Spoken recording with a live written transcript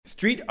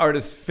Street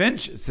artist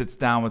Fnnch sits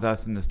down with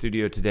us in the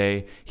studio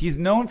today. He's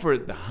known for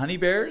the honey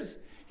bears.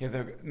 He has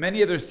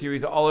many other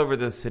series all over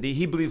the city.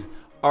 He believes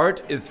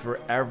art is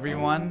for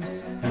everyone.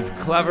 He's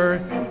clever,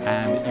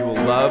 and you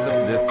will love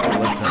this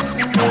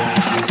listen.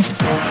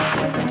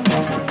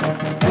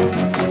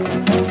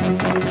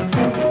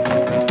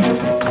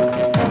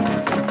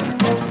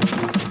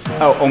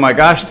 Oh my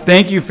gosh.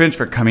 Thank you, Fnnch,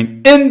 for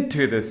coming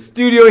into the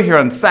studio here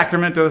on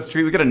Sacramento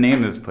Street. We got to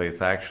name this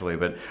place, actually.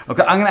 But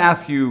okay, I'm going to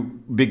ask you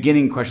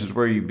beginning questions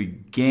where you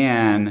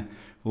began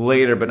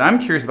later. But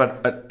I'm curious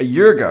about a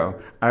year ago,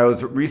 I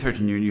was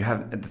researching you, and you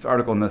had this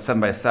article in the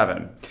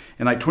 7x7.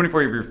 And like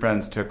 24 of your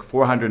friends took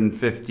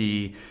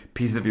 450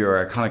 pieces of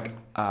your iconic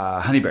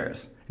honey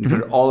bears, and you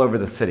put it all over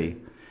the city.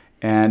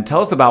 And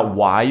tell us about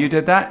why you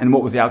did that and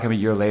what was the outcome a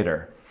year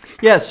later.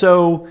 Yeah,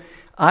 so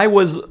I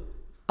was...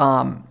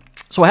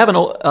 So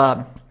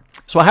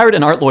I hired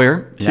an art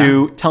lawyer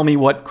to tell me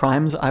what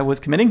crimes I was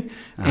committing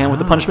and what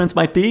the punishments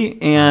might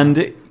be,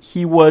 and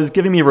he was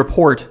giving me a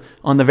report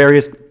on the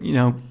various,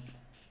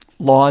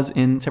 laws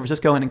in San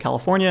Francisco and in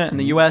California and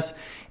the U.S.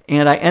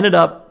 And I ended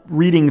up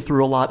reading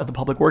through a lot of the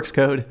Public Works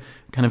Code,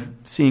 kind of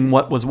seeing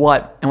what was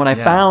what. And what I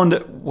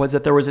found was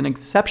that there was an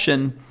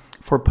exception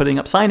for putting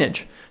up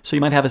signage. So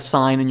you might have a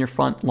sign in your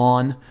front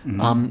lawn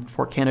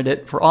for a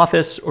candidate for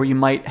office, or you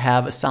might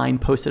have a sign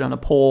posted on a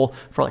pole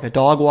for like a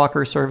dog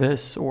walker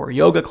service or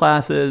yoga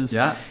classes.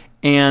 Yeah.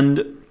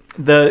 And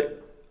the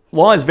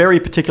law is very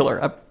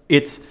particular.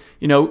 It's,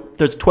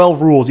 there's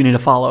 12 rules you need to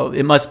follow.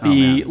 It must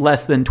be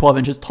less than 12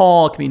 inches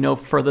tall. It can be no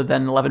further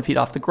than 11 feet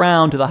off the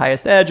ground to the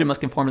highest edge. It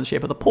must conform to the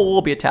shape of the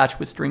pole, be attached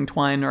with string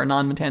twine or a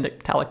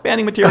non-metallic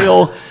banding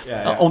material.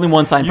 Only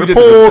one sign per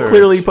pole,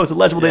 clearly posted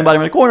legible day and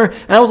bottom right corner.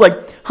 And I was like,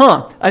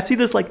 I see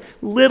this like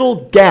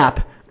little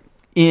gap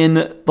in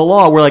the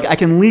law where like I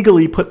can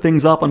legally put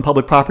things up on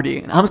public property.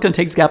 And I'm just going to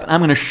take this gap and I'm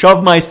going to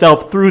shove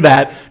myself through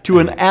that to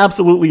an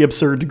absolutely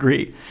absurd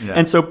degree. Yeah.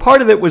 And so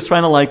part of it was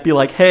trying to be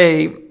like,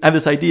 hey, I have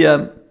this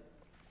idea.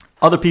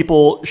 Other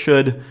people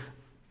should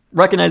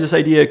recognize this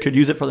idea, could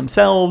use it for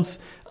themselves.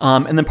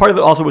 And then part of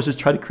it also was just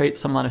try to create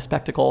some amount of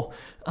spectacle.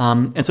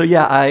 And so,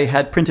 I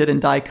had printed and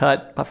die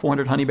cut about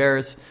 400 honey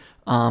bears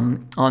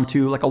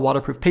onto like a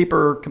waterproof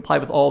paper,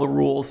 complied with all the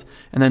rules,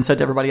 and then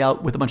sent everybody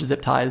out with a bunch of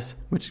zip ties,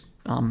 which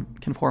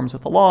conforms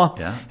with the law.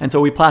 Yeah. And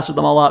so we plastered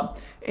them all up.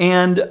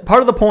 And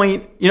part of the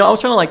point, I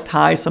was trying to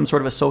tie some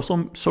sort of a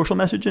social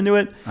message into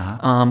it.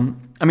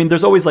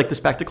 There's always the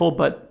spectacle,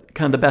 but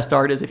kind of the best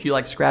art is if you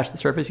scratch the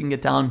surface, you can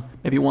get down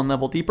maybe one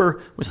level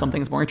deeper with some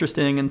things more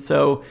interesting. And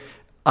so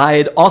I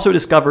had also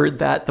discovered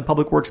that the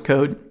Public Works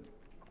Code,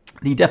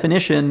 the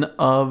definition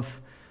of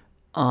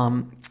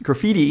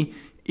graffiti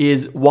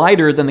is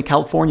wider than the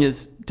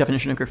California's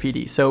definition of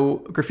graffiti. So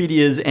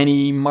graffiti is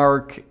any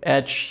mark,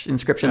 etch,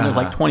 inscription. There's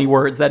 20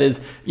 words. That is,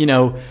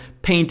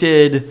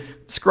 painted,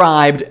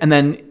 scribed, and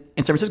then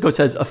in San Francisco, it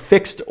says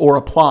affixed or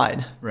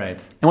applied. Right.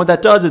 And what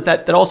that does is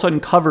that all of a sudden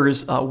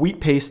covers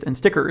wheat paste and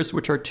stickers,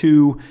 which are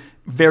two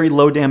very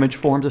low damage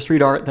forms of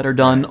street art that are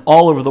done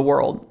all over the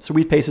world. So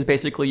wheat paste is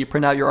basically you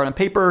print out your art on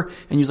paper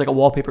and use a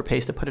wallpaper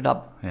paste to put it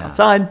up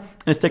outside.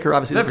 And a sticker,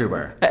 obviously, it's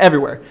everywhere.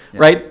 Everywhere,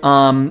 right?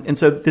 And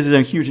so this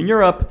is huge in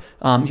Europe,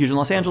 huge in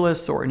Los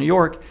Angeles or in New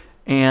York,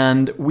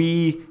 and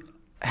we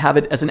have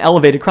it as an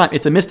elevated crime.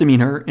 It's a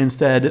misdemeanor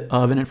instead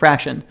of an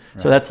infraction.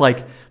 Right. So that's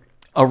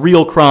a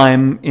real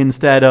crime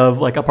instead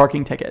of a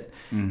parking ticket.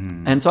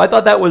 Mm-hmm. And so I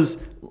thought that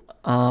was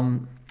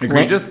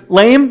egregious,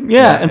 lame.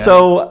 Yeah.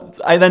 So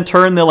I then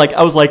turned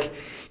I was like,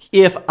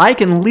 if I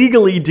can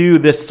legally do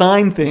this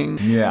sign thing,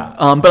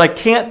 but I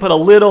can't put a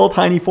little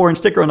tiny 4-inch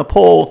sticker on a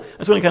pole, I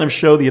was going to kind of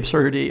show the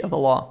absurdity of the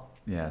law.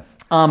 Yes.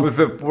 Was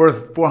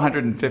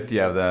 450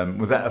 of them,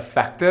 was that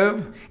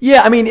effective?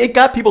 Yeah, it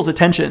got people's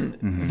attention.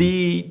 Mm-hmm.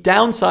 The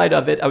downside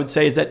of it, I would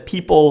say, is that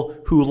people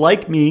who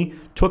like me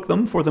took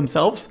them for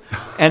themselves,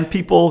 and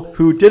people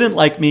who didn't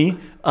like me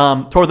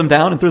tore them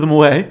down and threw them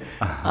away.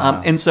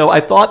 And so I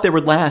thought they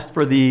would last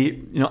for I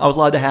was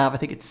allowed to have, I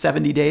think it's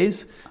 70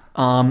 days.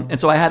 And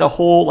so I had a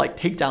whole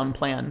takedown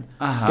plan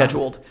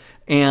scheduled.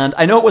 And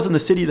I know it wasn't the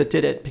city that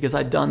did it because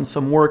I'd done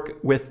some work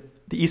with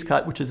the East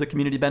Cut, which is the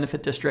community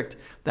benefit district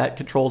that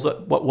controls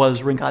what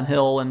was Rincon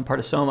Hill and part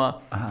of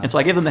Soma. And so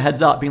I gave them the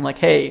heads up being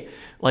hey,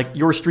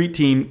 your street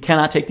team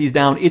cannot take these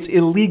down. It's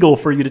illegal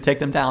for you to take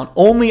them down.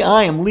 Only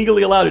I am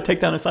legally allowed to take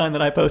down a sign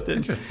that I posted.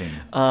 Interesting.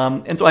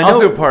 And so I know...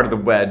 Also part of the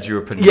wedge you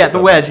were putting... Yeah,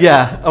 the wedge,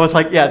 I was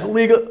it's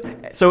legal.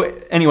 So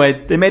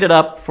anyway, they made it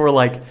up for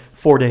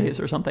 4 days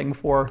or something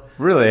before...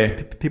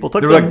 Really? People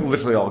took them. They were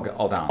literally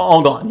all down.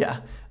 All gone,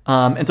 yeah.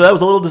 And so that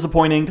was a little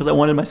disappointing because I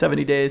wanted my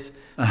 70 days.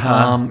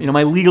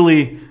 My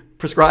legally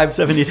prescribed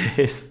 70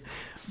 days.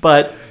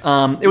 But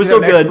it was still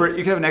good.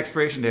 You could have an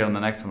expiration date on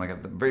the next one,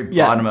 at the very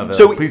bottom of it.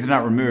 So please do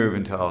not remove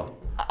until...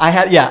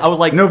 I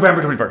was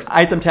November 21st.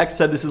 I had some text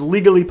that said this is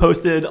legally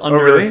posted under...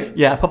 Oh, really?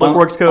 Yeah, Public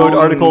Works Code,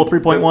 Article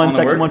 3.1,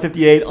 Section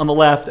 158 on the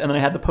left, and then I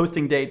had the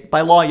posting date.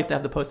 By law, you have to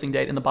have the posting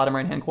date in the bottom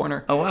right-hand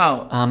corner. Oh,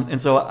 wow.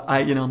 And so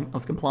I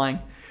was complying.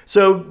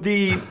 So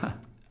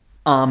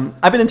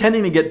I've been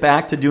intending to get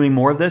back to doing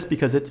more of this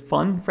because it's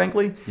fun,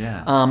 frankly.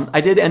 Yeah.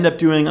 I did end up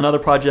doing another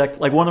project.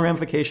 Like one of the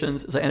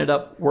ramifications is I ended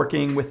up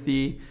working with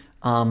the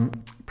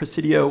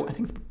Presidio, I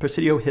think it's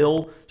Presidio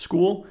Hill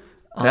School,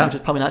 which is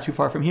probably not too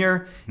far from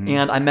here.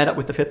 And I met up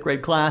with the 5th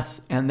grade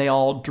class, and they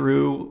all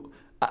drew.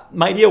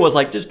 My idea was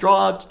like, just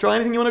draw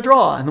anything you want to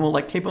draw, and then we'll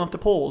like tape them up to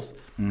poles.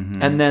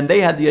 And then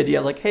they had the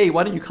idea like, hey,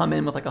 why don't you come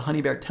in with like a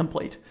honey bear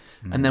template,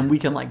 and then we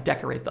can like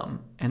decorate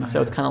them. And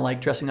so it's kind of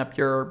like dressing up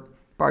your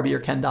Barbie or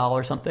Ken doll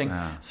or something.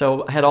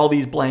 So I had all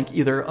these blank,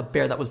 either a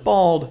bear that was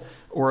bald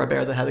or a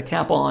bear that had a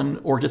cap on,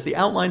 or just the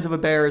outlines of a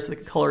bear so they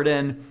could color it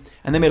in.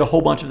 And they made a whole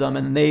bunch of them,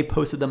 and they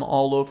posted them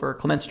all over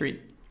Clement Street.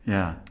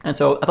 Yeah. And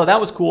so I thought that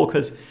was cool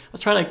because I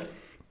was trying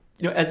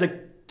to, as a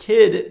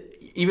kid,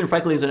 even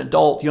frankly as an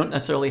adult, you don't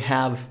necessarily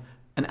have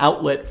an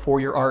outlet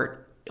for your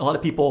art. Some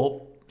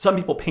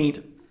people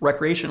paint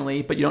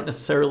recreationally, but you don't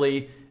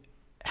necessarily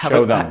have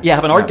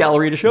an art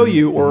gallery to show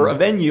you, or a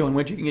venue in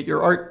which you can get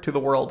your art to the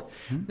world.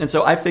 And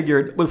so I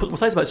figured,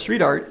 what's nice about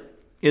street art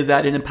is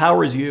that it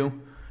empowers you.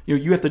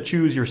 You have to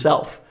choose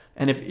yourself.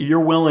 And if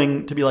you're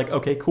willing to be like,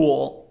 okay,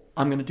 cool,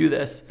 I'm going to do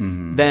this,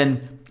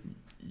 then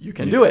you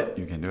can do it.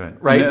 You can do it.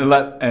 Right?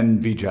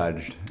 And be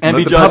judged. And let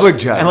be the judged. public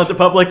judge. And let the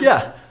public,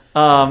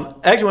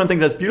 actually, one of the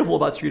things that's beautiful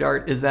about street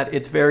art is that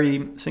it's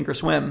very sink or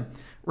swim,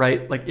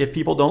 right? Like if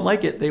people don't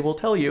like it, they will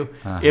tell you.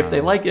 If they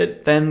like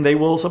it, then they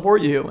will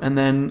support you. And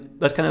then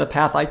that's kind of the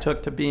path I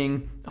took to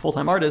being a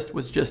full-time artist,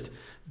 was just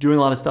doing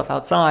a lot of stuff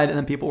outside. And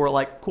then people were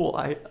like, cool,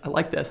 I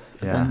like this.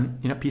 And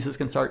then, pieces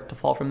can start to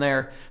fall from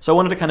there. So I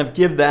wanted to kind of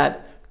give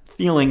that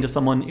feeling to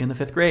someone in the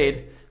 5th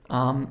grade.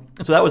 And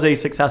so that was a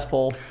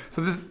successful...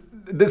 So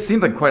this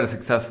seems like quite a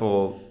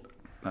successful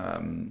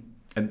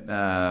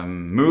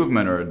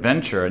movement or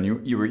adventure, and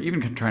you were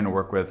even trying to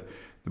work with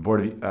the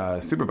board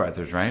of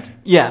supervisors, right?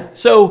 Yeah.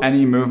 So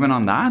any movement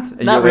on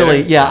that? Not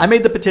really. Yeah, I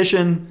made the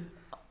petition.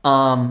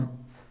 I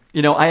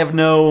have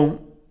no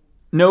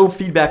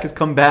feedback has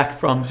come back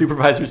from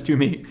supervisors to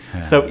me.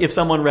 Yeah. So if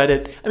someone read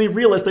it,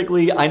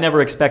 realistically, I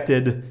never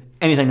expected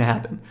anything to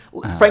happen.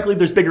 Frankly,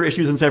 there's bigger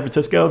issues in San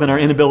Francisco than our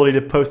inability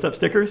to post up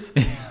stickers.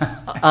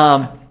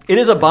 It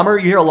is a bummer.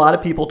 You hear a lot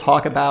of people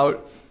talk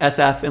about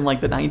SF in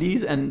like the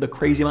 90s and the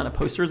crazy amount of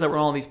posters that were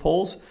on all these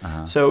poles.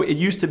 So it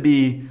used to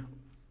be,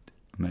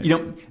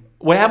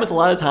 what happens a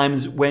lot of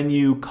times when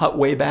you cut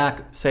way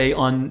back, say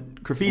on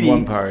graffiti,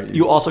 one part,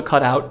 you also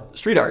cut out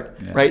street art,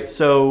 right?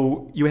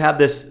 So you have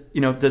this,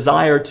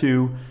 desire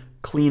to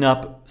clean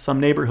up some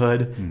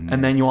neighborhood,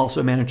 and then you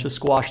also manage to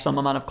squash some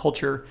amount of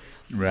culture.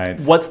 Right.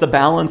 What's the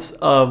balance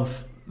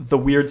of the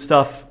weird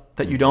stuff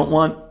that you don't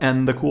want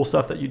and the cool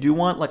stuff that you do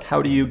want? Like,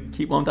 how do you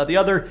keep one without the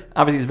other?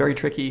 Obviously, it's very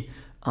tricky.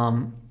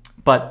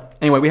 But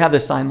anyway, we have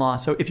this sign law.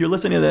 So if you're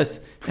listening to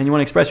this and you want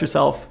to express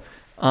yourself,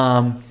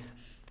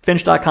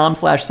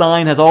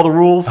 Fnnch.com/sign has all the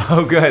rules.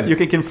 Oh, good. You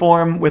can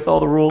conform with all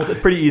the rules. It's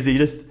pretty easy. You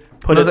just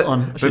put it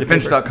on a sheet of paper.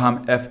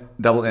 Fnnch.com,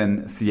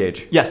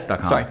 Fnnch. Yes.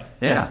 .com. Sorry.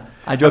 Yeah. Yes.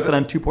 I joke that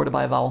I'm too poor to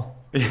buy a vowel.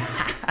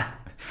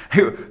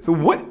 So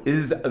what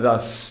is the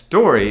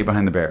story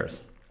behind the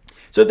bears?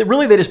 So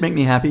really, they just make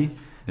me happy.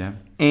 Yeah.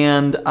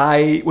 And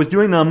I was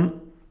doing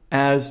them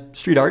as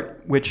street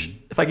art, which,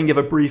 if I can give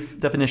a brief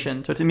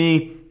definition. So to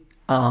me,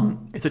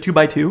 it's a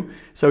 2x2.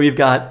 So you've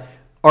got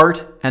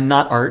art and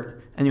not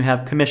art, and you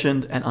have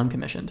commissioned and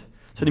uncommissioned.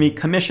 So to me,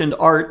 commissioned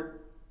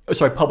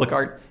public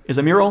art is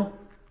a mural.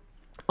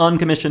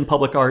 Uncommissioned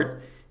public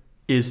art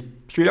is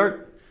street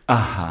art.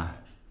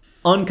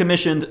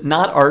 Uncommissioned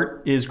not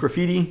art is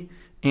graffiti.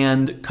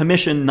 And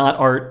commissioned not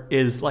art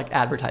is like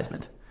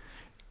advertisement.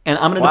 And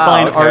I'm going to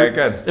define art.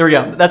 Good. There we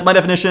go. That's my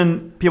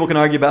definition. People can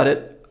argue about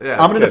it. Yeah,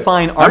 I'm going to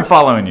define art. I'm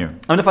following you.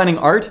 I'm defining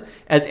art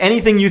as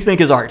anything you think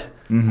is art.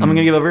 I'm going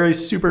to give a very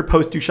super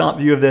post-Duchamp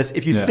view of this.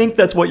 If you think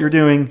that's what you're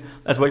doing,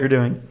 that's what you're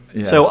doing.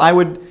 Yes. So I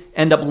would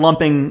end up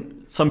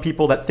lumping some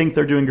people that think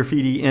they're doing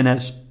graffiti in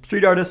as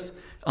street artists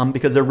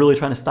because they're really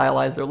trying to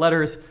stylize their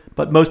letters.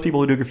 But most people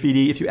who do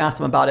graffiti, if you ask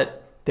them about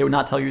it, they would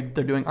not tell you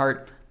they're doing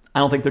art. I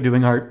don't think they're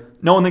doing art.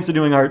 No one thinks they're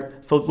doing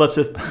art. So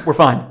we're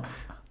fine.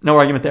 No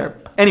argument there.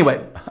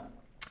 Anyway.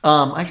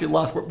 I actually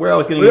lost where I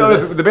was getting into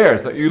this. The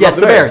bears. Yes,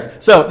 the bears.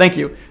 So, thank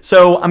you.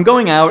 So, I'm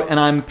going out and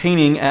I'm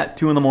painting at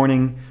 2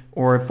 a.m.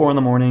 or 4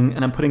 a.m,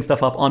 and I'm putting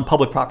stuff up on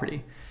public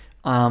property.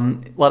 A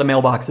lot of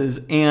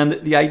mailboxes. And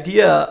the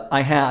idea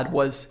I had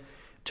was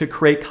to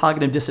create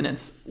cognitive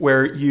dissonance,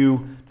 where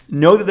you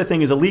know that the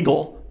thing is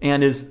illegal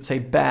and is, say,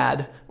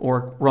 bad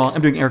or wrong.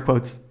 I'm doing air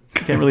quotes.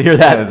 You can't really hear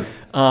that.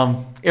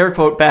 Air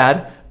quote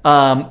bad.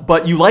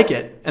 But you like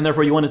it, and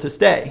therefore you want it to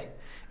stay.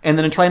 And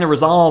then in trying to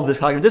resolve this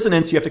cognitive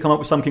dissonance, you have to come up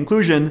with some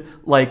conclusion,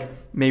 like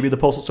maybe the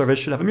Postal Service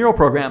should have a mural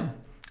program,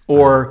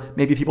 or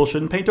maybe people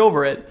shouldn't paint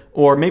over it,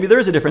 or maybe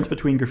there's a difference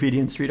between graffiti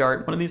and street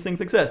art. One of these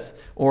things exists.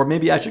 Or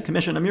maybe I should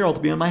commission a mural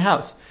to be in my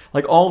house.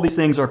 Like, all these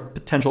things are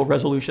potential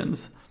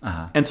resolutions.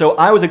 And so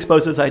I was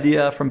exposed to this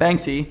idea from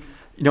Banksy.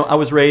 I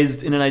was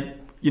raised in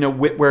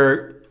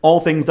where all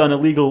things done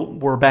illegal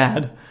were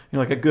bad.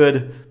 Like a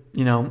good,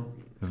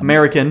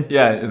 American.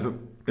 Yeah,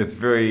 it's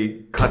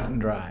very cut and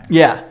dry.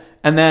 Yeah.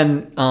 And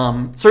then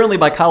certainly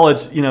by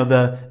college,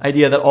 the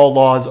idea that all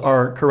laws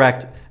are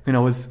correct,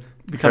 was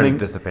becoming started to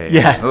dissipate.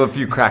 Yeah, a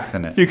few cracks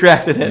in it.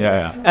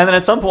 Yeah. And then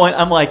at some point,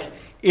 I'm like,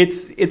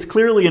 it's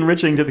clearly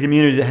enriching to the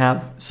community to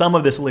have some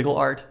of this illegal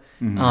art.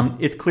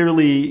 It's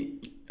clearly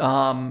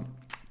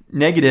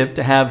negative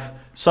to have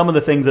some of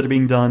the things that are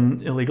being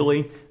done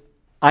illegally.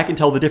 I can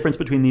tell the difference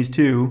between these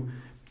two.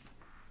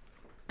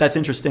 That's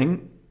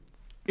interesting.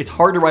 It's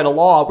hard to write a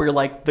law where you're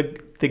like,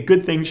 the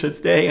good things should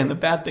stay and the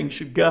bad things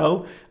should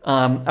go.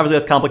 Obviously,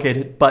 that's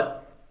complicated,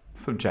 but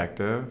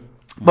subjective.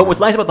 But what's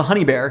nice about the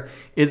honey bear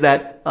is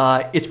that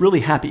it's really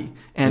happy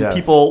and Yes.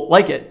 people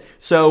like it.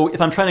 So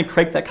if I'm trying to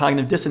create that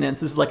cognitive dissonance,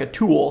 this is like a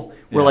tool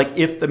where like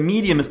if the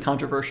medium is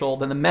controversial,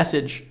 then the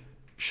message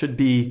should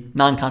be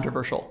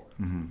non-controversial.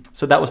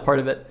 So that was part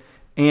of it.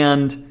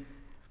 And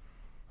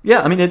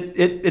yeah, I mean,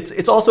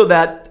 it's also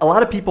that a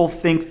lot of people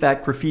think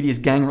that graffiti is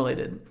gang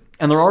related.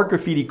 And there are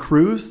graffiti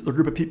crews, the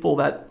group of people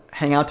that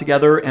hang out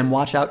together and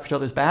watch out for each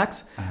other's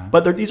backs.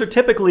 But these are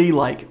typically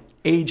like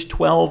age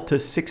 12 to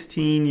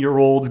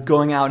 16-year-olds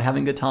going out and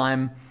having a good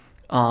time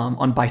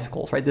on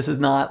bicycles, right? This is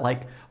not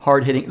like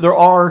hard hitting. There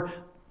are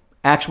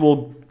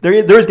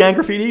there's gang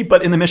graffiti,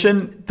 but in the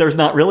Mission, there's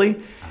not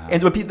really.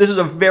 And this is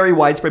a very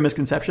widespread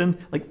misconception.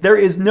 Like, there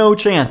is no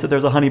chance that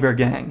there's a honey bear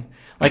gang.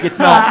 Like, it's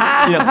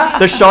not,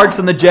 the Sharks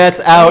and the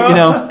Jets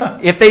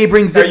out, if they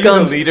bring zip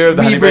guns. Are you the leader of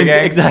the honey bear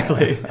gang?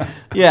 Exactly.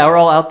 Yeah, we're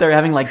all out there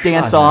having like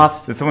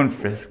dance-offs. Did someone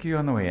frisk you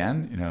on the way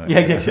in?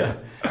 Yeah.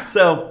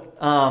 So,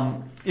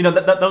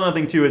 the other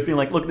thing too is being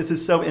like, look, this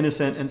is so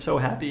innocent and so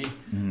happy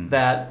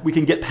that we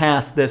can get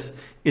past this.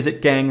 Is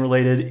it gang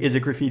related? Is it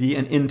graffiti?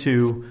 And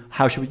into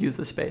how should we use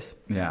this space?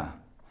 Yeah.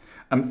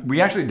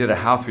 We actually did a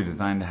house. We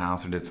designed a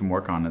house or did some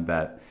work on it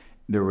that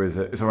there was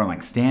someone like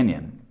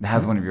Stanyan that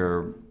has one of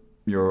your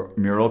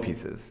mural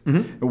pieces.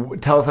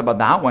 Tell us about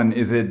that one.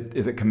 Is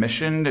it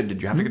commissioned?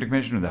 Did you have to get a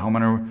commission or the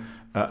homeowner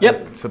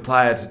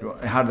supply it?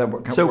 How did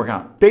that work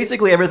out?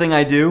 Basically, everything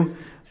I do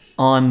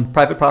on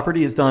private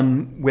property is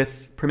done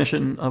with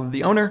permission of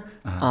the owner.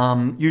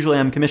 Usually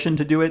I'm commissioned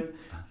to do it.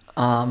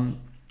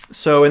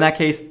 So in that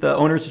case, the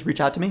owners just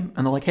reach out to me and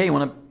they're like, hey, you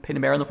want to paint a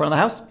bear in the front of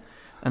the house?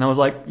 And I was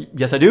like,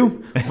 yes, I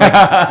do.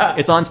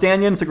 It's on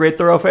Stanyan. It's a great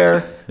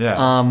thoroughfare. Yeah.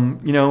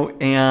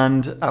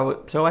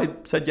 So I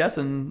said yes,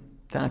 and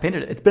then I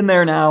painted it. It's been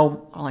there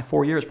now like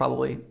 4 years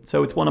probably.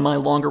 So it's one of my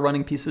longer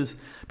running pieces.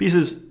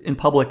 Pieces in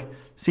public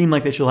seem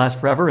like they should last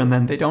forever, and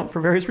then they don't for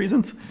various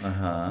reasons.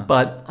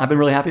 But I've been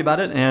really happy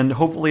about it, and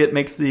hopefully it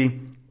makes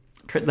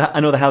I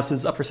know the house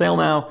is up for sale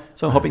now,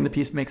 so I'm hoping the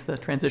piece makes the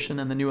transition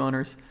and the new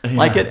owners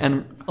like it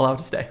and allow it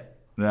to stay.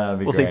 That'd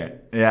be great.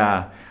 See.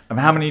 Yeah.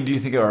 How many do you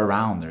think are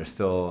around? They're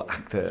still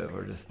active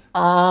or just?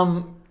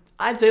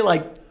 I'd say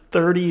like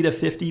 30 to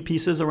 50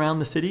 pieces around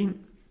the city,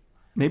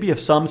 maybe of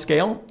some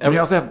scale. And you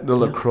also have the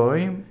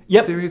LaCroix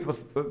series.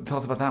 Tell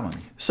us about that one.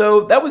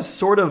 So that was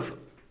sort of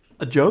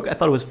a joke. I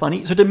thought it was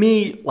funny. So to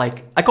me,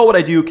 like, I call what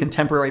I do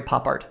contemporary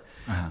pop art.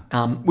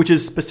 Which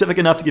is specific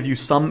enough to give you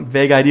some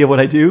vague idea of what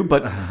I do,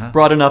 but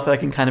broad enough that I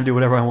can kind of do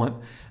whatever I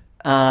want.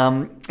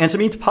 And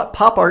so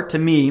pop art to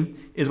me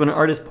is when an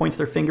artist points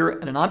their finger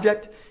at an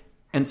object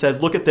and says,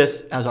 look at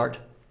this as art.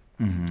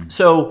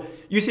 So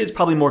you see it's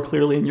probably more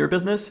clearly in your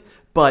business,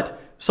 but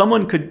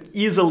someone could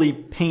easily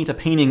paint a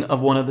painting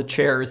of one of the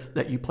chairs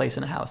that you place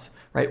in a house,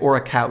 right? Or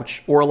a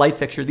couch or a light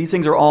fixture. These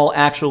things are all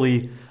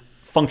actually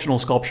functional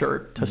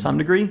sculpture to some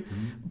degree,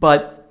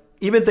 but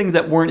even things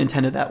that weren't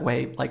intended that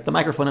way, like the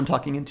microphone I'm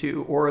talking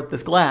into or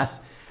this glass,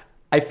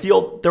 I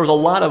feel there was a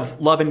lot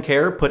of love and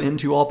care put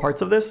into all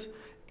parts of this.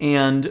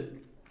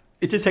 And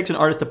it just takes an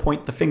artist to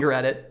point the finger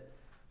at it.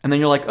 And then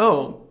you're like,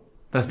 oh,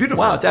 that's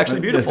beautiful. Wow, it's actually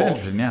beautiful. That's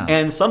interesting, yeah.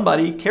 And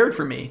somebody cared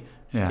for me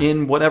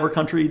in whatever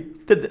country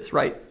did this,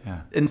 right?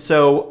 Yeah. And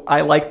so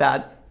I like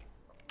that.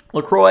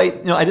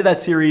 LaCroix, I did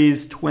that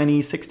series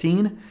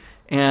 2016,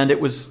 and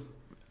it was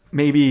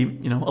maybe,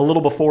 a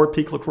little before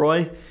peak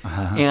LaCroix.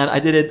 And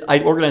I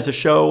organized a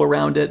show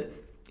around it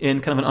in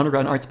kind of an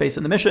underground art space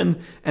in the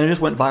Mission, and it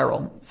just went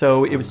viral.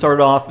 So it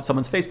started off with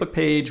someone's Facebook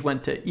page,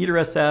 went to Eater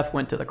SF,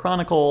 went to the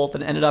Chronicle,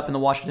 then ended up in the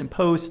Washington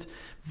Post,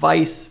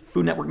 Vice,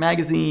 Food Network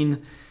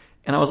magazine.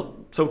 And I was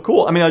so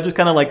cool. I mean, I just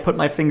kind of like put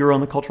my finger on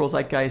the cultural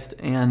zeitgeist,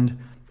 and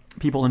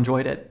people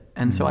enjoyed it.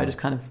 And so I just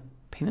kind of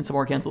painted some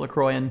more cans of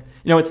LaCroix. And,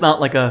 it's not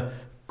like a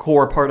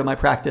core part of my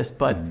practice,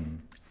 but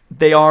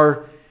they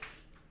are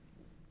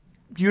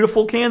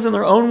beautiful cans in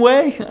their own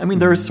way. I mean,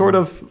 they're sort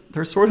of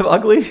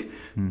ugly,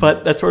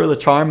 but that's sort of the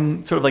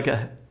charm, sort of like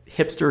a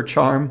hipster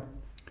charm.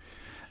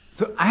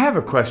 So I have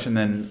a question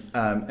then,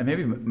 and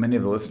maybe many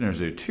of the listeners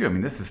do too. I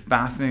mean, this is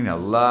fascinating. I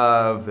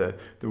love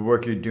the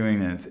work you're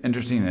doing, and it's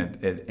interesting,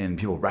 and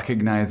people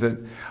recognize it.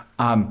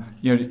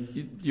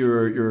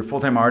 You're a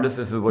full-time artist.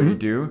 This is what you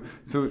do.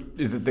 So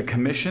is it the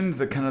commissions,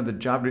 the kind of the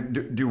job?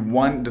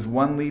 Does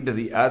one lead to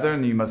the other,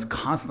 and you must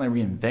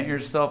constantly reinvent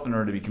yourself in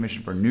order to be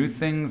commissioned for new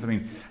things? I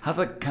mean, how's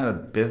that kind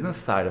of business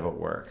side of it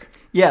work?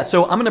 Yeah,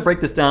 so I'm going to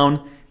break this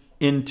down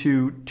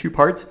into two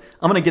parts.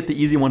 I'm going to get the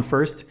easy one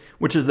first,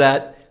 which is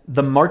that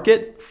the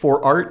market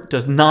for art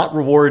does not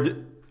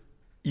reward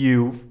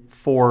you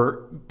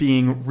for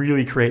being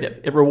really creative.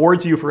 It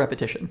rewards you for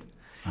repetition.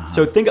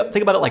 So think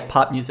about it like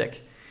pop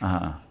music.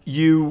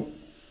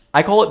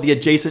 I call it the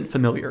adjacent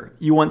familiar.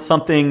 You want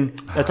something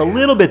that's a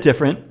little bit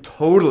different.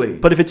 Totally.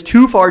 But if it's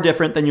too far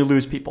different, then you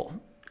lose people.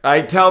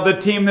 I tell the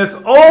team this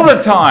all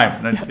the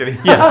time. No, just kidding.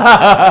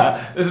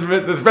 Yeah.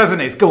 This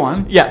resonates. Go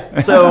on.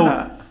 Yeah.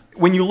 So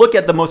when you look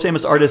at the most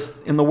famous artists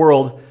in the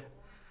world,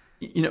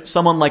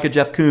 someone like a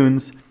Jeff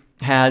Koons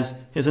has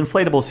his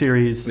inflatable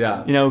series.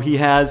 Yeah. He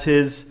has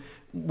his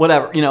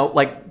whatever.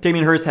 Like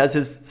Damien Hirst has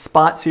his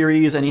Spot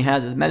series, and he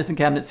has his Medicine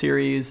Cabinet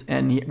series,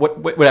 and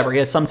whatever. He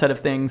has some set of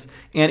things,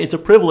 and it's a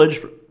privilege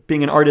for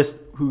being an artist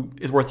who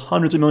is worth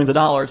hundreds of millions of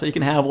dollars that you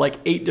can have like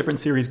 8 different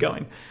series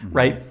going,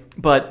 right?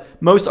 But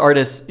most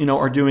artists,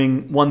 are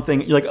doing one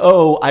thing. You're like,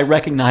 oh, I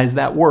recognize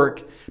that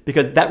work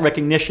because that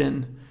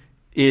recognition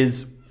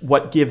is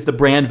what gives the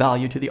brand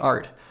value to the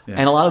art. Yeah.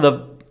 And a lot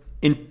of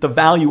the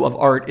value of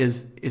art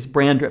is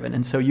brand driven,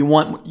 and so you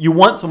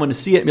want someone to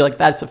see it and be like,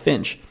 that's a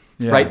Fnnch,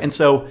 right? And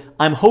so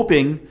I'm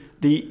hoping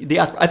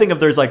I think if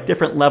there's like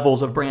different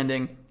levels of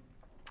branding,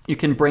 you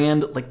can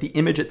brand like the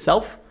image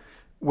itself,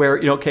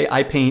 where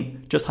I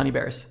paint just honey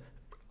bears.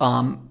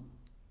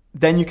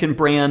 Then you can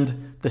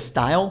brand the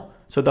style.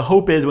 So the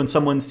hope is when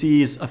someone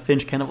sees a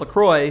Fnnch can of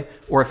LaCroix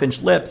or a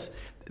Fnnch lips,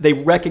 they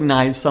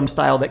recognize some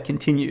style that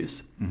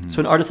continues. So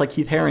an artist like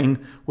Keith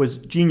Haring was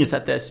genius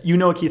at this.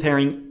 Keith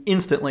Haring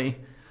instantly,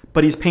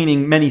 but he's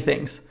painting many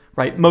things,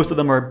 right? Most of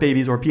them are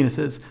babies or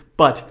penises,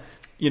 but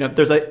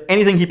there's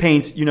anything he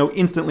paints,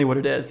 instantly what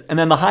it is. And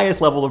then the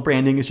highest level of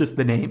branding is just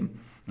the name.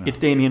 Yeah. It's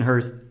Damien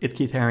Hirst, it's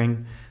Keith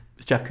Haring,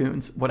 it's Jeff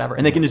Koons, whatever.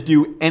 And they can just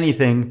do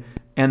anything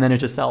and then it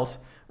just sells,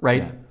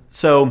 right? Yeah.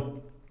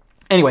 So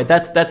anyway,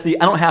 that's I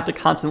don't have to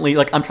constantly,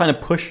 I'm trying to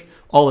push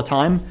all the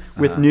time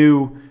with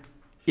new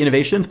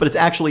innovations, but it's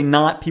actually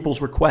not people's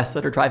requests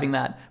that are driving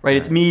that, right?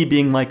 It's me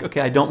being like,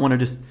 okay, I don't want to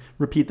just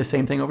repeat the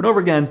same thing over and over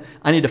again.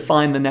 I need to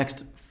find the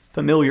next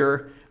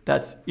familiar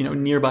that's,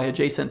 nearby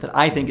adjacent that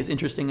I think is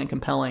interesting and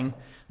compelling.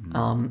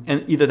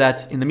 And either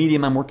that's in the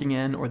medium I'm working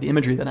in or the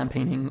imagery that I'm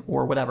painting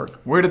or whatever.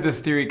 Where did this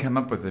theory come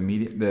up with what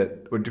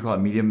did you call it?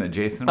 Medium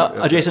adjacent?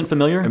 Adjacent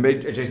familiar.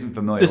 Adjacent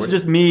familiar. This is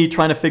just me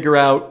trying to figure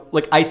out,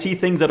 I see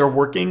things that are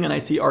working and I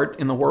see art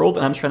in the world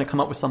and I'm trying to come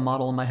up with some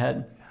model in my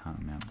head. Oh,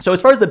 man. So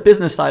as far as the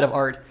business side of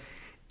art,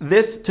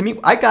 this, to me,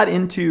 I got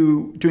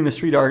into doing the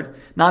street art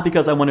not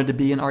because I wanted to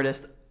be an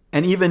artist.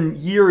 And even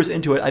years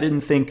into it, I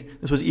didn't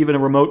think this was even a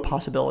remote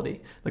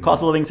possibility. The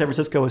cost of living in San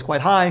Francisco is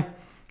quite high,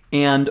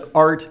 and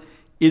art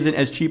isn't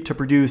as cheap to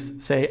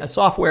produce, say, as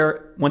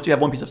software. Once you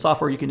have one piece of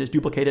software, you can just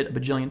duplicate it a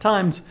bajillion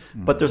times,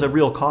 but there's a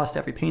real cost to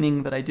every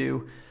painting that I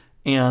do.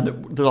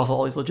 And there's also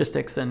all these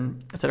logistics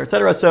and et cetera, et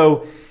cetera.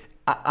 So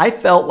I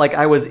felt like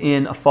I was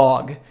in a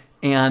fog,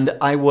 and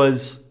I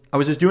was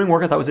just doing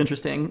work I thought was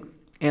interesting.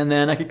 And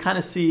then I could kind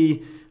of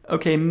see,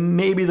 okay,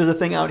 maybe there's a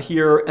thing out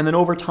here. And then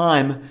over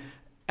time,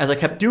 as I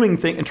kept doing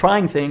things and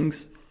trying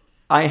things,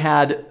 I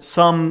had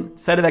some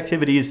set of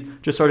activities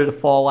just started to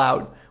fall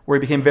out, where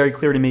it became very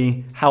clear to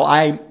me how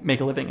I make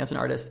a living as an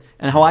artist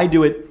and how I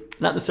do it,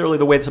 not necessarily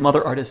the way that some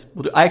other artists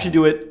will do. I actually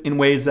do it in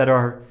ways that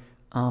are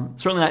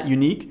certainly not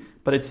unique,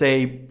 but it's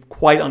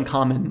quite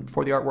uncommon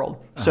for the art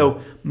world.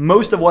 So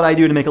most of what I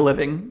do to make a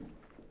living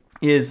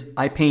is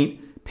I paint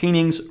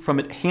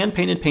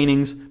hand-painted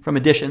paintings from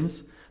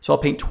editions. So I'll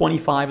paint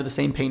 25 of the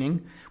same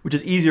painting, which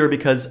is easier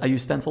because I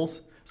use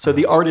stencils. So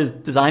the art is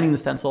designing the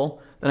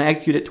stencil, then I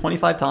execute it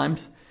 25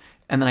 times,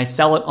 and then I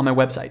sell it on my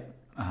website.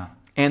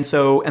 And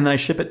then I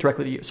ship it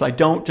directly to you. So I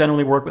don't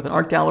generally work with an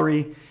art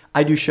gallery.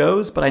 I do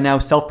shows, but I now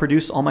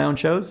self-produce all my own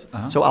shows.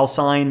 So I'll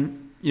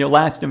sign,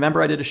 last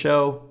November I did a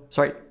show.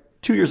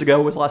 2 years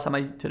ago was the last time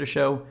I did a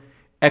show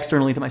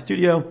externally to my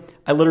studio.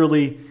 I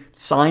literally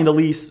signed a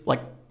lease,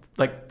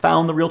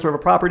 found the realtor of a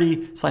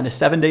property, signed a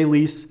 7-day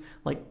lease,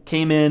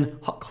 came in,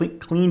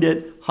 cleaned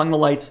it, hung the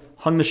lights,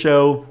 hung the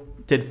show,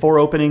 did 4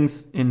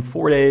 openings in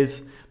 4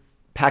 days,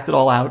 packed it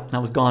all out, and I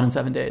was gone in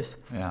 7 days.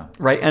 Yeah.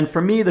 Right? And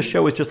for me, the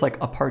show is just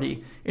like a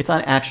party. It's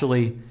not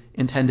actually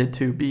intended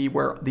to be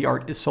where the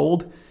art is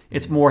sold.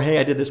 It's more, hey,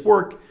 I did this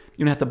work.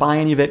 You don't have to buy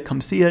any of it.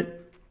 Come see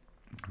it.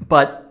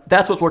 But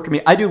that's what's worked for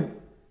me. I do,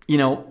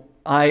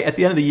 at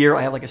the end of the year,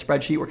 I have a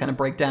spreadsheet where I kind of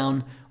break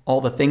down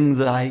all the things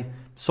that I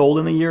sold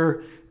in the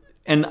year.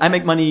 And I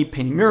make money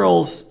painting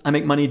murals. I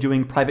make money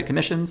doing private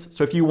commissions.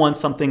 So if you want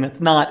something that's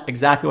not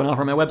exactly what I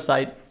offer on my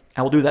website,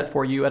 I will do that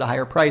for you at a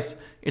higher price.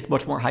 It's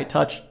much more high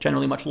touch,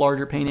 generally much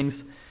larger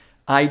paintings.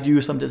 I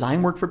do some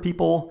design work for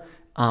people.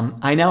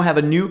 I now have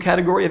a new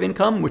category of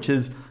income, which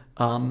is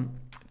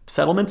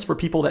settlements for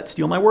people that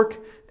steal my work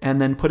and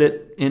then put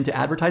it into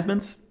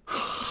advertisements.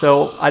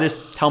 So I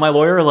just tell my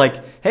lawyer,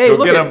 hey,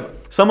 look,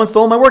 someone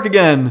stole my work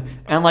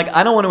again. And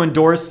I don't want to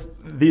endorse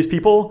these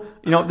people.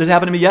 This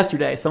happened to me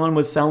yesterday. Someone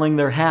was selling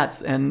their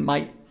hats, and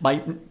my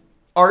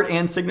art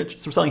and signature,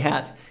 so selling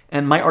hats,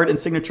 and my art and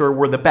signature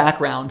were the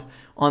background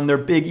on their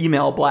big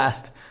email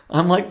blast.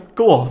 I'm like,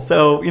 cool.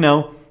 So,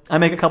 I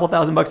make a couple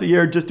 $1,000 a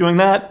year just doing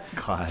that.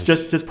 Gosh.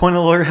 Just pointing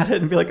the lawyer at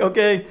it and be like,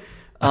 okay.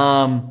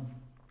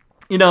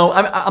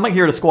 I'm not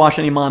here to squash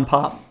any mom and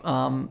pop.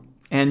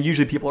 And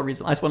usually people are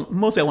reasonable.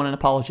 Mostly I want an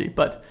apology,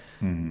 but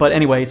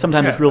anyway,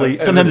 sometimes it's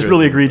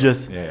really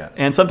egregious,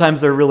 and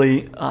sometimes they're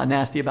really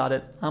nasty about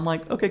it. I'm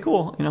like, okay,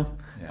 cool.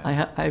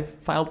 I've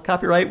filed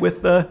copyright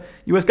with the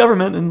U.S.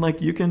 government, and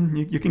like you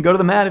can go to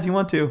the mat if you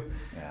want to.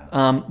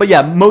 But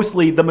yeah,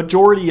 mostly the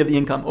majority of the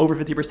income, over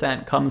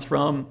 50%, comes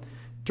from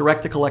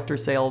direct to collector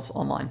sales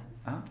online,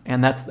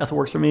 and that's what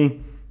works for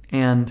me,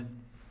 and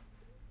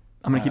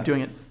I'm gonna keep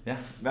doing it. Yeah,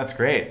 that's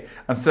great.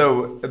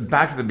 So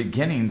back to the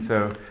beginning.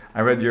 So I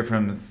read you're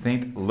from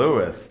St.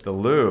 Louis, the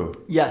Lou.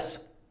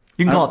 Yes,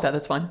 you can call it that.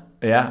 That's fine.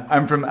 Yeah,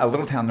 I'm from a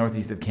little town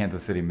northeast of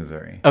Kansas City,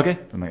 Missouri. Okay,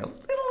 from like a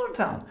little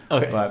town.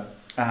 Okay, but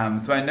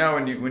so I know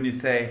when you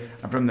say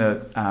I'm from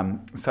the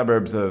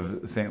suburbs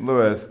of St.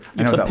 Louis,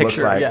 I know what that looks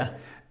like. Yeah.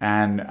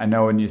 And I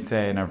know when you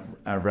say, and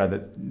I've read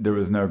that there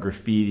was no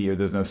graffiti or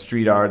there's no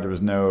street art, there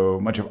was no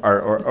much of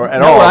art or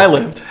at all. Not where I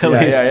lived, at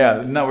least.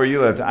 Yeah, not where you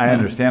lived. I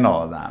understand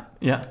all of that.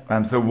 Yeah.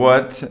 So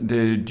how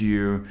did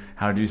you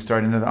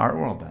start into the art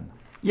world then?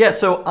 Yeah,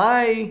 so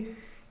I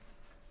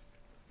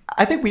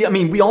think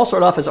we all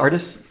start off as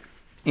artists,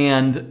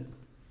 and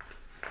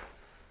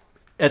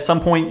at some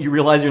point you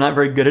realize you're not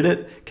very good at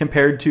it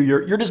compared to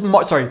you're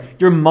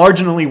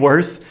marginally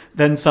worse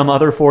than some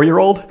other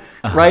 4-year-old,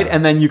 right?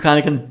 And then you kind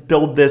of can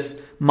build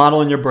this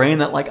model in your brain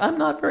that like, I'm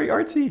not very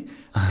artsy.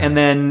 And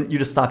then you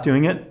just stop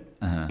doing it.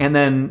 And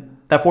then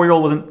that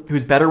 4-year-old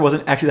who's better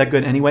wasn't actually that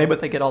good anyway,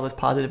 but they get all this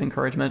positive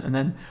encouragement and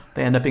then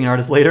they end up being an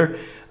artist later.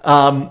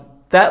 I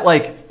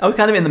was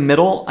kind of in the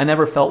middle. I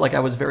never felt like I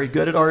was very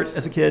good at art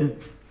as a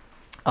kid.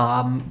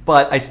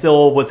 But I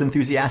still was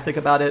enthusiastic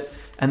about it.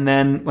 And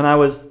then when I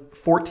was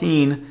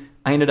 14,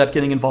 I ended up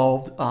getting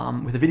involved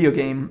with a video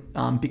game,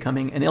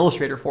 becoming an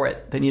illustrator for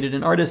it. They needed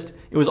an artist.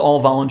 It was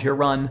all volunteer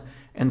run.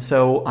 And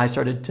so I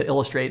started to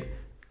illustrate.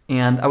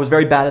 And I was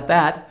very bad at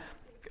that.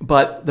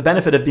 But the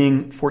benefit of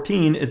being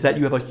 14 is that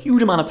you have a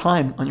huge amount of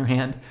time on your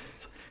hand,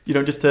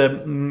 just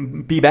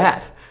to be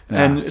bad.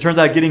 Yeah. And it turns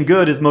out getting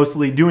good is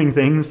mostly doing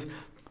things,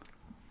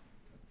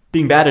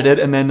 being bad at it,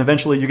 and then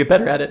eventually you get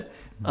better at it.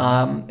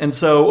 And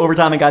so over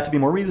time I got to be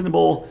more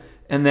reasonable.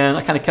 And then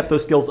I kind of kept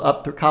those skills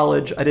up through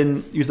college. I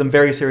didn't use them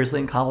very seriously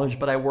in college,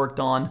 but I worked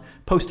on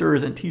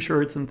posters and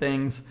T-shirts and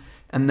things.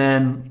 And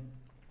then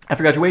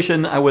after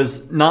graduation, I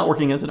was not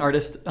working as an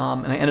artist,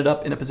 and I ended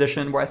up in a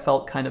position where I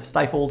felt kind of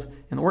stifled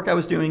in the work I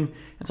was doing.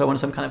 And so I wanted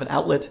some kind of an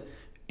outlet.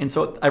 And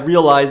so I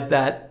realized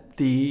that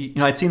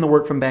I'd seen the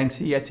work from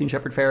Banksy, I'd seen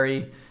Shepard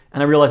Fairey,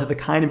 and I realized that the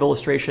kind of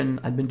illustration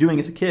I'd been doing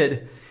as a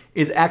kid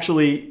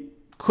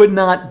could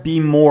not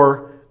be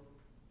more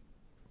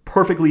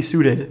perfectly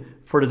suited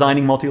for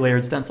designing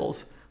multi-layered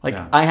stencils.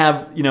 I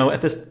have,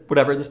 at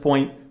this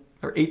point,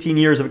 or 18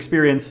 years of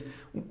experience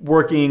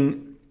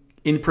working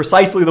in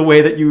precisely the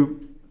way that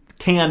you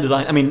can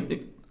design. I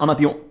mean,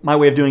 my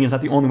way of doing it is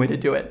not the only way to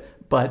do it,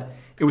 but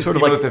it was sort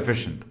of like most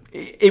efficient.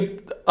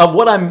 It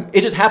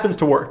just happens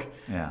to work.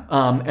 Yeah.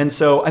 And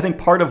so I think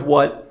part of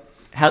what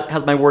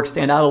has my work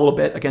stand out a little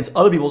bit against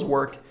other people's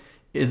work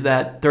is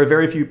that there are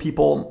very few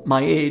people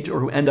my age or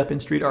who end up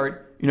in street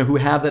art, who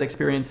have that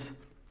experience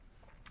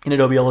in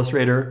Adobe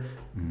Illustrator,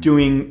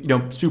 doing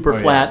super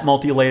flat,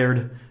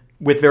 multi-layered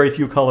with very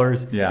few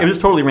colors. Yeah. It was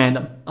just totally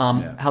random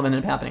how that ended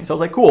up happening. So I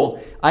was like,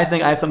 cool, I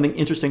think I have something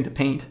interesting to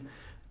paint,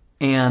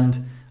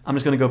 and I'm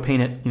just going to go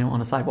paint it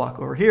on a sidewalk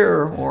over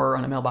here or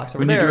on a mailbox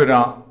over there. When you do it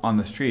on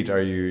the street,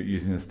 are you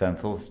using the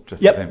stencils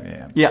just the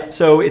same? Yeah.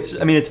 So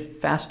it's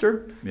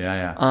faster.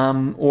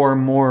 Or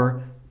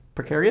more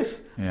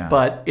precarious. Yeah.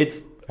 But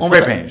it's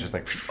spray paint, just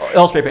like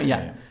all spray paint.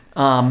 Yeah.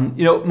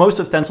 Most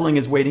of stenciling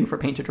is waiting for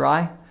paint to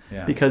dry.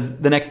 Yeah. Because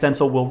the next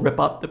stencil will rip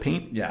up the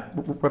paint,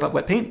 rip up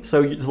wet paint.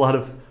 So there's a lot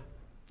of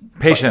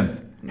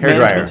patience.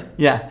 Hairdryer.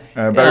 Yeah.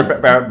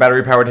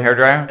 Battery-powered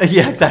hairdryer?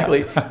 Yeah,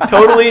 exactly.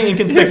 Totally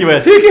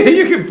inconspicuous.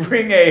 You can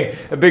bring a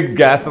big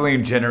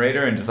gasoline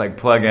generator and just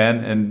plug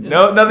in and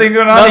nothing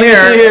going on nothing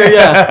here. To see here.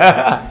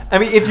 Yeah. I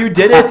mean, if you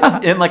did it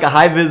in a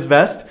high-vis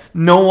vest,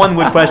 no one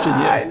would question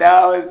you. I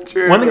know, it's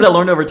true. One of the things I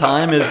learned over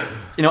time is,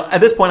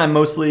 at this point I'm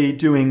mostly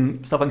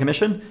doing stuff on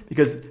commission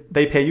because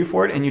they pay you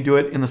for it and you do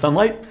it in the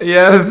sunlight.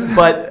 Yes.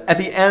 But at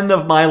the end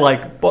of my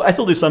I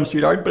still do some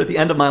street art, but at the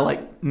end of my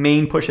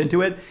main push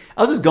into it,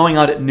 I was just going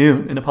out at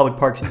noon into public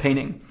parks and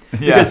painting.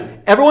 Because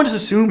everyone just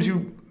assumes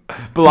you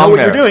know what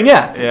you're doing.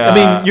 Yeah. I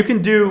mean, you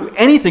can do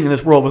anything in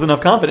this world with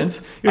enough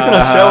confidence. You're going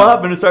to show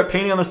up and start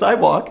painting on the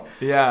sidewalk.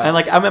 Yeah. And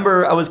I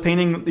remember I was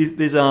painting these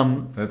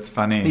that's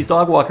funny. These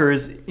dog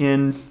walkers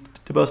in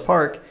Dubois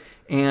Park,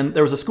 and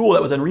there was a school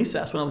that was in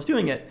recess when I was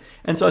doing it.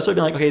 And so I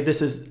started being okay, the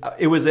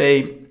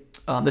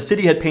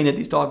city had painted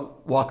these dog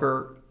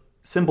walker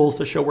symbols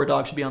to show where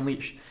dogs should be on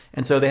leash.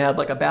 And so they had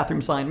a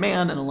bathroom sign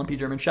man and a lumpy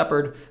German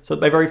Shepherd. So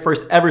my very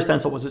first ever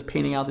stencil was just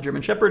painting out the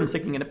German Shepherd and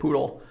sticking in a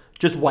poodle,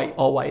 just white,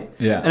 all white.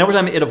 Yeah. And over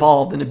time it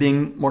evolved into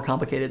being more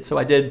complicated. So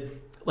I did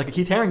a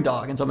Keith Haring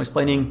dog. And so I'm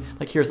explaining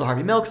here's the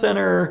Harvey Milk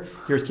Center,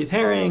 here's Keith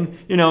Haring,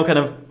 kind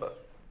of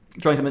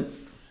drawing some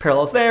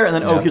parallels there. And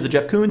then, here's a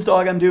Jeff Koons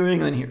dog I'm doing.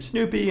 And then here's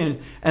Snoopy.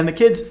 And the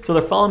kids, so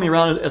they're following me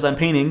around as I'm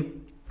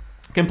painting.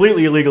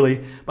 completely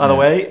illegally, by the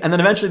way. And then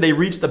eventually they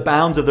reach the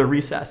bounds of their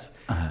recess.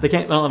 They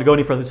can't not allowed to go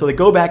any further. So they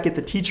go back, get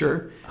the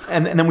teacher,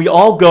 and then we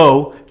all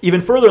go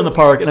even further in the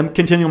park, and I'm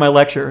continuing my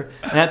lecture.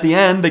 And at the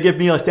end, they give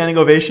me a standing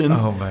ovation.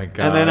 Oh my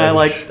god! And then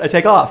I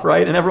take off,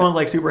 right? And everyone's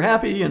like super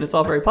happy, and it's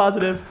all very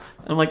positive.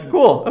 I'm like,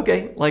 cool,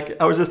 okay. Like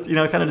I was just,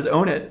 kind of just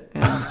own it,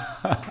 and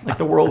like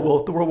the world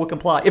will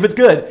comply if it's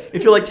good.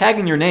 If you're like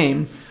tagging your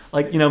name,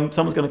 like someone's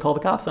going to call the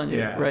cops on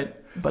you, right?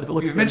 But if it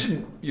looks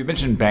you've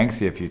mentioned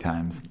Banksy a few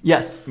times.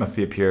 Yes, must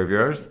be a peer of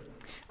yours.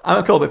 I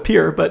don't call it a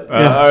peer, but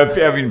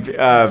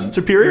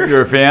superior.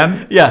 You're a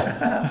fan?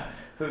 Yeah.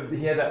 So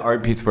he had that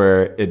art piece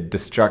where it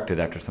destructed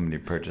after somebody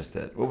purchased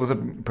it. What was the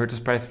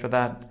purchase price for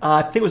that?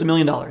 I think it was $1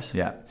 million.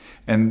 Yeah.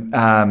 And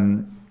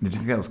did you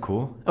think that was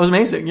cool? It was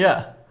amazing.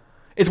 Yeah.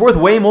 It's worth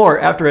way more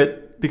after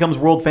it becomes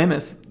world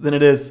famous than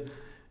it is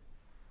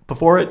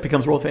before it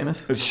becomes world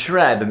famous. It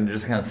shred and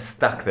just kind of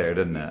stuck there,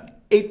 didn't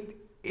it?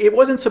 It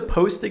wasn't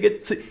supposed to get.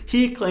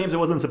 He claims it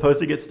wasn't supposed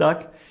to get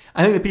stuck.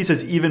 I think the piece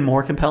is even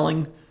more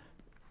compelling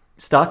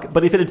stuck.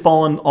 But if it had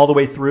fallen all the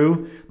way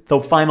through, the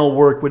final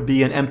work would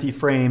be an empty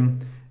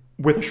frame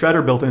with a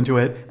shredder built into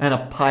it and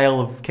a pile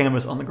of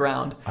canvas on the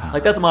ground.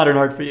 Like that's modern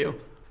art for you,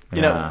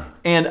 you know.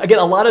 And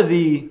again, one of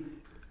the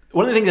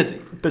things that's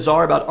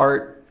bizarre about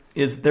art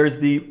is there's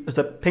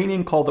a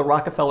painting called the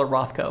Rockefeller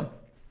Rothko.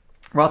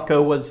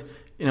 Rothko was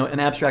an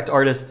abstract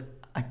artist.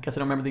 I guess I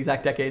don't remember the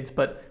exact decades,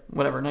 but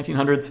whatever,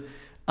 1900s.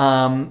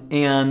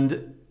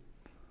 And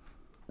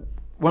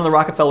one of the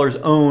Rockefellers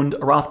owned a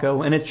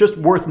Rothko, and it's just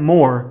worth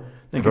more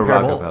than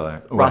comparable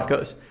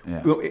Rothkos.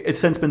 Yeah. It's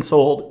since been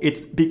sold. It's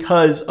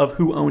because of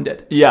who owned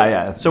it.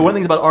 Yeah. So one of the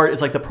things about art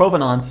is like the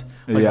provenance,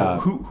 who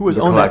has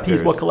owned that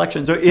piece, what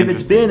collection. So if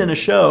it's been in a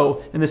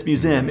show in this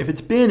museum, if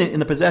it's been in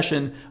the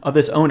possession of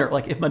this owner,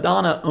 like if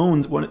Madonna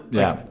owns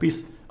a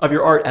piece of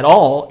your art at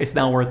all, it's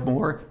now worth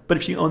more. But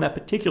if she owned that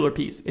particular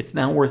piece, it's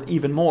now worth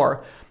even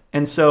more.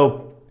 And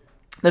so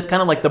that's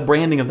kind of like the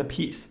branding of the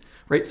piece,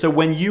 right? So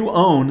when you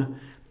own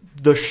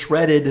the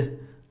shredded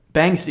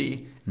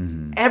Banksy,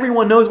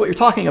 everyone knows what you're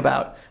talking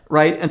about,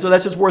 right? And so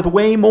that's just worth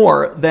way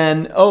more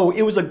than,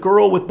 it was a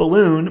girl with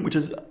balloon, which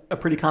is a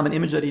pretty common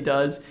image that he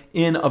does,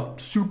 in a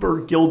super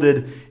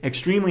gilded,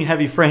 extremely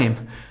heavy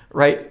frame,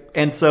 right?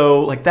 And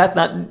so like that's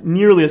not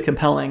nearly as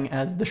compelling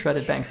as the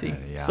shredded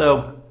Banksy. Yeah.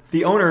 So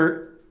the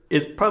owner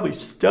is probably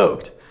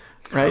stoked,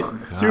 right?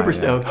 Super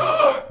stoked.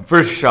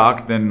 First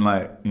shocked, then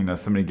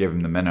somebody gave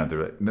him the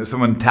minnow.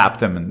 Someone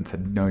tapped him and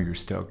said, "No, you're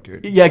stoked,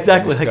 dude." Yeah,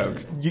 exactly. Like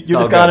you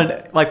just got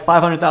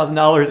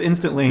 $500,000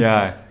 instantly.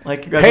 Yeah.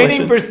 Like congratulations.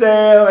 Painting for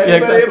sale.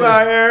 Anybody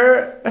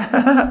buyer?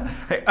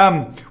 Hey,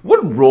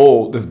 what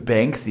role does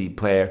Banksy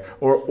play,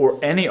 or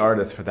any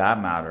artist for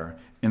that matter,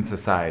 in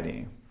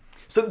society?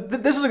 So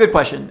this is a good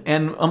question.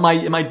 And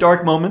in my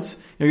dark moments,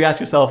 you ask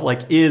yourself,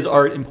 like, is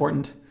art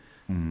important?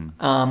 And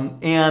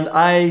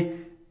I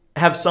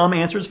have some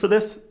answers for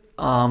this,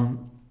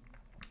 and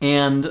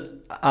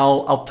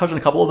I'll touch on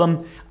a couple of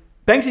them.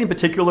 Banksy in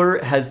particular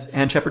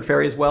and Shepard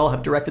Fairey as well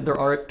have directed their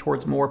art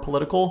towards more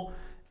political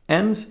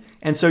ends,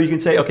 and so you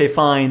can say, okay,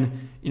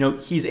 fine,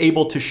 he's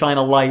able to shine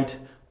a light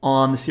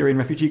on the Syrian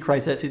refugee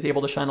crisis. He's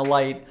able to shine a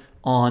light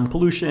on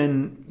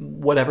pollution,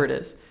 whatever it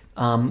is.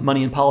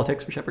 Money in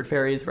politics for Shepard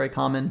Fairey is very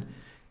common,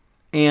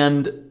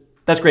 and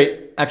that's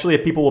great. Actually,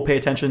 if people will pay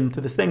attention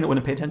to this thing that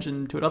wouldn't pay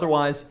attention to it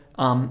otherwise,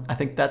 I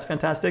think that's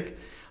fantastic.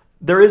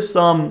 There is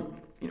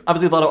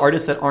obviously a lot of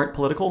artists that aren't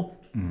political,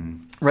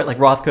 right? Like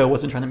Rothko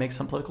wasn't trying to make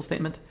some political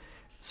statement.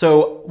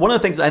 So one of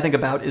the things that I think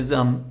about is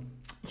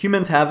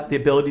humans have the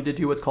ability to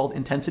do what's called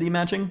intensity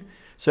matching.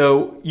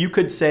 So you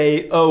could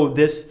say,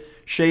 this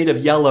shade of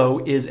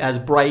yellow is as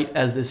bright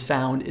as this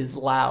sound is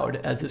loud,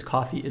 as this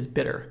coffee is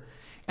bitter.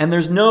 And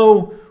there's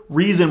no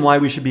reason why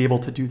we should be able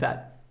to do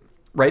that,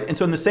 right? And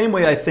so in the same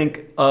way, I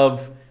think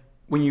of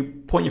when you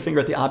point your finger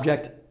at the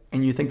object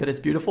and you think that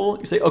it's beautiful,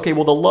 you say, okay,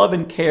 well, the love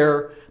and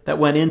care that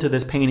went into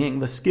this painting,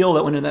 the skill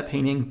that went into that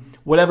painting,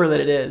 whatever that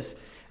it is,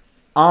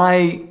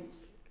 I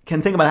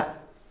can think about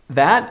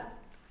that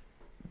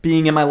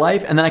being in my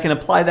life, and then I can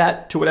apply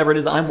that to whatever it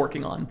is I'm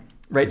working on,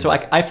 right? So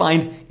I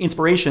find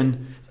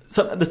inspiration.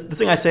 So the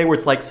thing I say where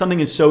it's like something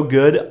is so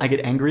good, I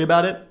get angry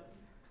about it,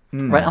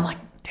 right? I'm like,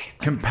 damn.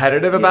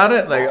 Competitive about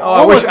it? Like,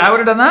 I wish I would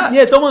have done that?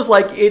 Yeah, it's almost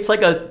like, it's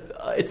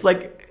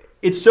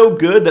so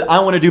good that I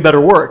want to do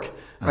better work,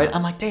 right?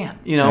 I'm like, damn,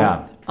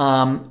 Yeah.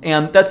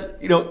 And that's,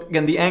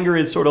 again, the anger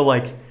is sort of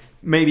like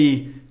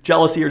maybe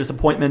jealousy or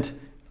disappointment,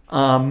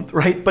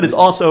 right? But it's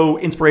also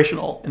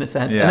inspirational in a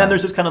sense. Yeah. And then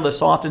there's just kind of the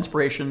soft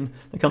inspiration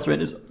that comes from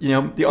it is,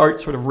 the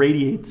art sort of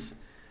radiates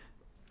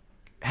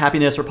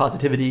happiness or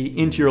positivity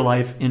into your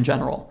life in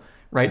general,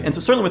 right? And so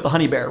certainly with the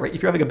honey bear, right?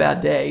 If you're having a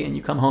bad day and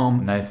you come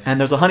home and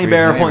there's a honey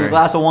bear pulling a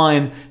glass of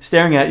wine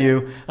staring at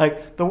you,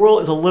 like the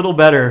world is a little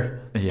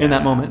better in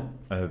that moment.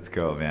 That's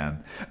cool,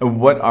 man.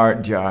 What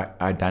art do you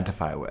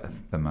identify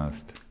with the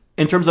most?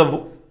 In terms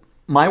of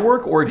my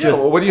work or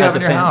just what do you have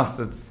in your fan? house?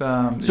 That's so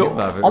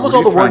almost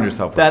all the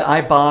work that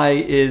I buy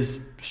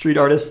is street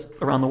artists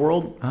around the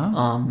world. A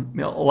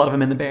lot of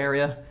them in the Bay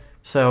Area.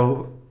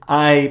 So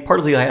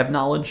partly I have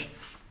knowledge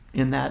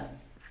in that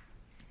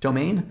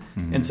domain.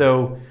 And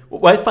so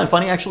what I find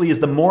funny actually is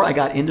the more I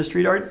got into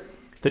street art,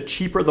 the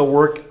cheaper the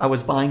work I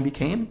was buying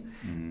became.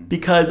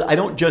 Because I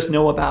don't just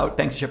know about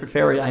Banksy Shepherd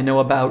Ferry. I know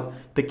about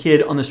the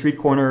kid on the street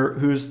corner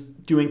who's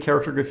doing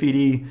character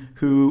graffiti,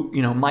 who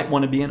might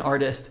want to be an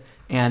artist,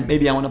 and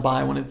maybe I want to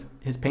buy one of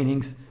his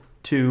paintings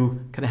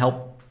to kind of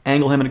help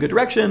angle him in a good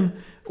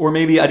direction, or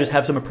maybe I just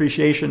have some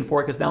appreciation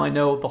for it because now I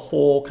know the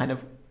whole kind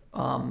of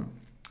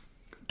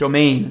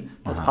domain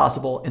that's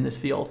possible in this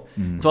field.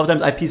 So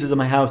oftentimes I have pieces in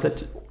my house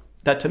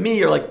that to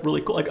me are like really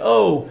cool. Like,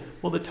 oh,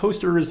 well, the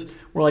toasters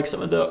were like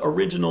some of the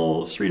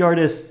original street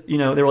artists. They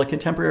were like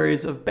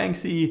contemporaries of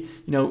Banksy,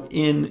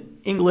 in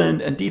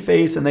England and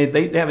Deface, and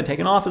they haven't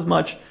taken off as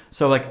much.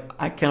 So like,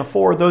 I can't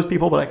afford those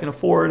people, but I can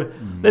afford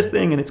this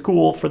thing, and it's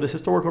cool for this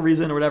historical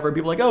reason or whatever.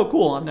 People are like, oh,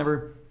 cool. I've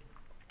never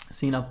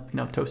seen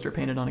a toaster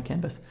painted on a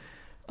canvas.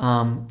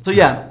 So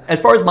yeah, as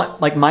far as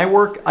my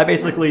work, I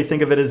basically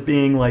think of it as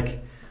being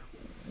like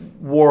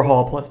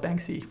Warhol plus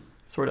Banksy,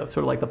 sort of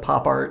like the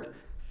pop art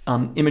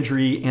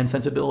imagery and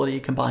sensibility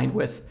combined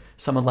with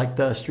some of like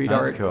the street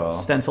art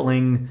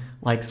stenciling,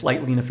 like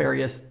slightly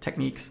nefarious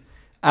techniques.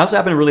 I also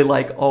happen to really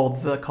like all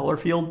the color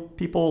field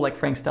people, like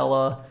Frank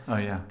Stella. Oh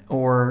yeah.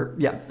 Or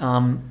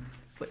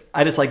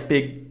I just like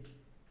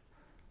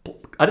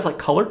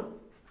color.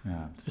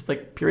 Yeah. Just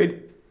like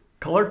period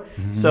color.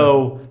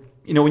 So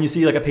when you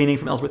see like a painting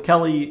from Ellsworth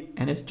Kelly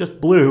and it's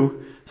just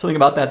blue, something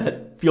about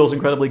that feels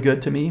incredibly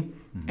good to me.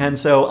 And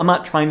so I'm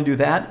not trying to do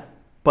that,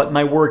 but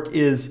my work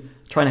is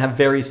trying to have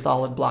very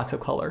solid blocks of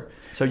color.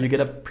 So you get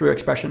a pure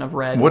expression of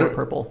red or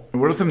purple.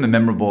 What are some of the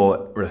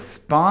memorable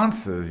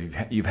responses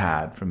you've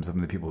had from some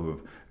of the people who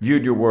have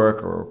viewed your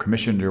work or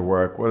commissioned your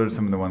work? What are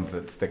some of the ones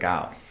that stick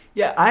out?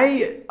 Yeah,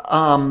 I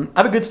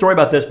have a good story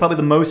about this, probably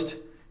the most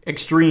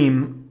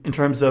extreme in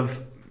terms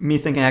of me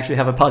thinking I actually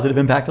have a positive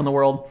impact on the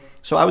world.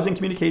 So I was in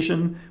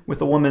communication with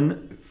a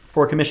woman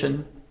for a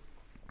commission,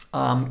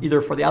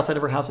 either for the outside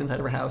of her house, inside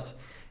of her house.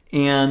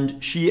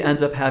 And she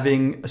ends up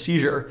having a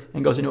seizure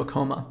and goes into a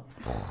coma.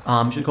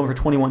 She's in a coma for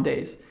 21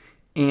 days.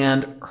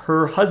 And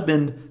her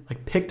husband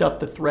picked up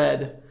the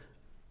thread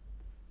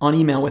on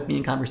email with me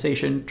in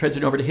conversation,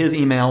 transferred it over to his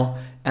email,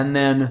 and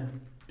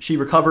then she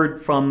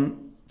recovered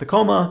from the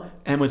coma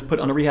and was put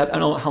on a rehab. I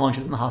don't know how long she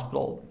was in the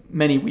hospital,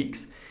 many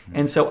weeks.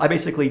 And so I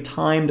basically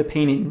timed a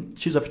painting.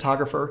 She's a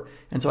photographer,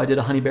 and so I did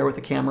a honey bear with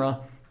a camera.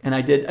 And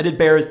I did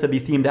bears to be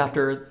themed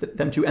after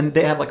them too. And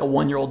they have like a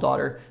 1-year-old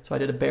daughter, so I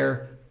did a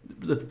bear.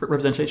 The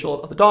representation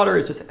of the daughter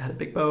is just had a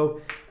pink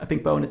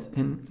bow in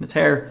its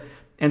hair,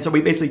 and so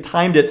we basically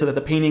timed it so that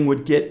the painting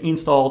would get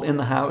installed in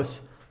the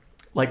house,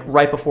 like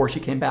right before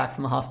she came back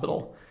from the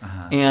hospital.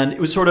 And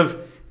it was sort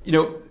of,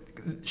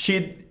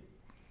 she'd,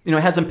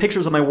 had some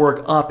pictures of my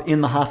work up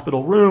in the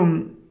hospital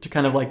room to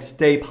kind of like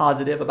stay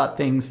positive about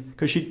things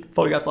because she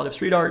photographs a lot of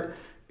street art,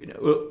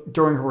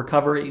 during her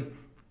recovery,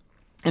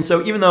 and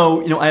so even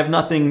though I have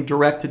nothing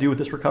direct to do with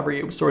this recovery,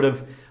 it was sort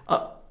of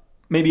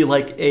maybe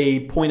like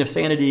a point of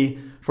sanity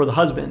for the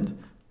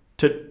husband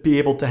to be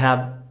able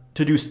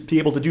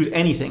to do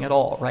anything at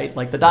all, right?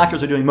 Like the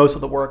doctors are doing most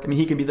of the work. I mean,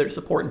 he can be there to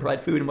support and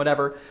provide food and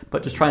whatever,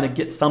 but just trying to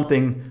get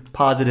something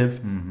positive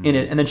in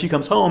it. And then she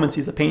comes home and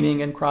sees the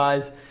painting and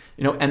cries,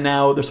 and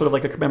now there's sort of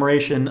like a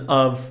commemoration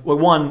of, well,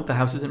 one, the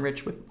house is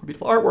enriched with more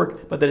beautiful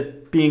artwork, but that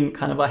it being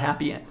kind of a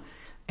happy end.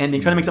 And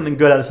trying to make something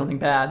good out of something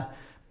bad.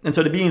 And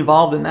so to be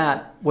involved in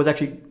that was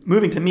actually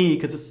moving to me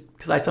because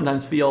I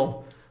sometimes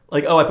feel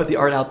like, oh, I put the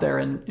art out there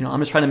and, I'm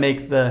just trying to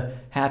make the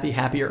happy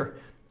happier,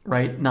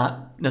 right?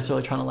 Not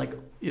necessarily trying to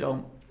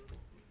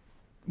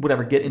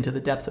whatever, get into the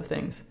depths of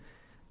things.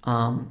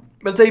 But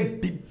I'd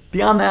say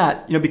beyond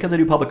that, because I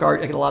do public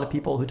art, I get a lot of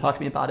people who talk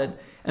to me about it.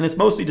 And it's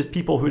mostly just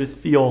people who just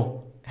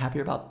feel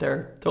happier about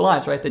their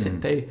lives, right?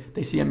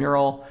 They see a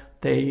mural,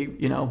 they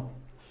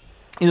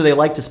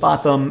like to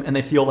spot them and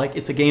they feel like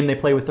it's a game they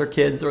play with their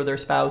kids or their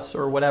spouse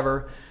or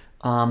whatever,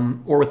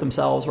 or with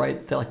themselves,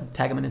 right? They like to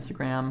tag them on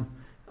Instagram.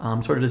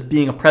 Sort of just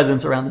being a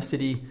presence around the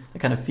city that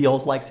kind of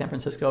feels like San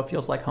Francisco,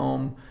 feels like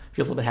home,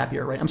 feels a little bit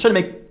happier, right? I'm trying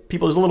to make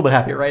people just a little bit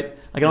happier, right?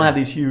 Like I don't have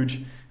these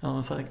huge,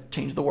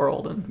 change the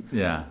world and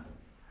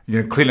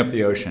clean up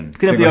the ocean.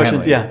 Clean up the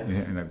oceans, yeah.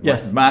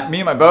 Yes. Me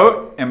and my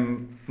boat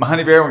and my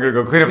honey bear, we're gonna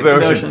go clean up the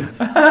oceans.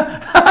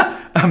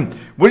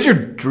 What is your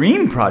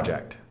dream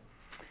project?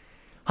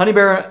 Honey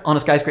bear on a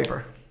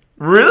skyscraper.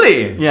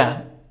 Really?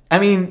 Yeah. I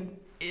mean,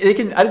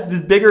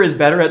 this bigger is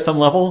better at some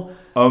level.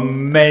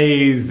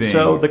 Amazing.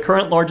 So the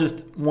current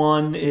largest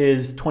one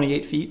is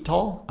 28 feet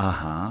tall.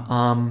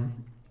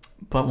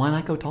 But why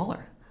not go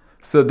taller?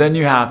 So then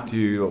you have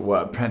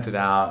to print it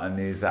out and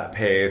use that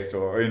paste,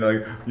 or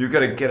you've got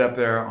to get up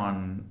there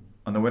on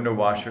the window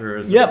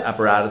washers,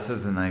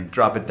 apparatuses, and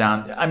drop it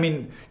down. I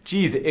mean,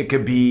 geez, it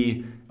could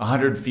be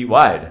 100 feet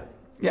wide.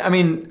 Yeah, I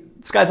mean,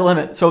 sky's the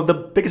limit. So the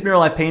biggest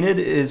mural I've painted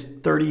is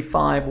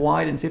 35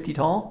 wide and 50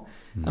 tall.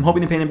 I'm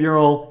hoping to paint a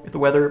mural, if the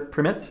weather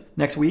permits,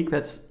 next week.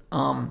 That's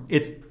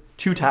it's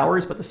 2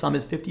 towers, but the sum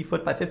is 50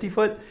 foot by 50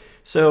 foot.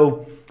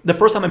 So the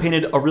first time I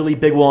painted a really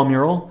big wall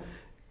mural,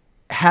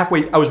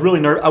 halfway, I was really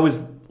nervous. I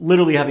was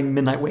literally having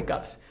midnight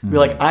wake-ups. Be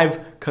like,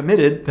 I've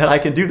committed that I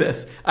can do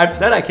this. I've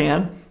said I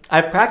can.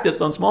 I've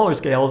practiced on smaller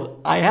scales.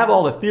 I have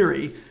all the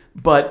theory.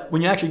 But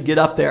when you actually get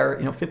up there,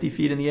 50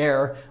 feet in the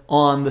air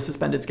on the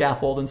suspended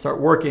scaffold and start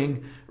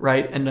working,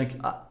 right? And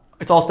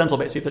it's all stencil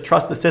based. So you have to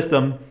trust the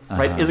system,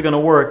 right? Is it going to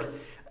work?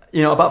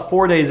 About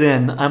 4 days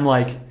in, I'm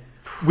like,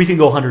 we can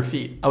go 100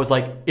 feet. I was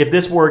like, if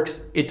this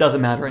works, it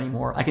doesn't matter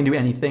anymore. I can do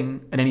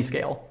anything at any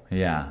scale.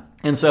 Yeah.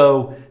 And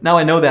so now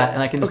I know that,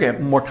 and I can just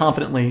more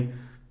confidently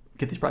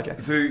get these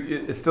projects. So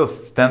it's still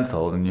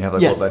stenciled, and you have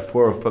like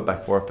 4 foot by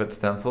 4 foot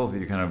stencils that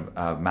you kind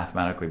of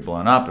mathematically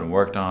blown up and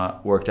worked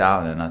out,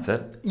 and then that's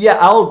it? Yeah,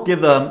 I'll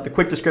give the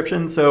quick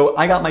description. So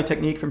I got my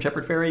technique from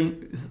Shepard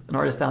Fairey. He's an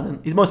artist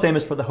he's most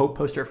famous for the Hope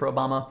poster for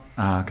Obama.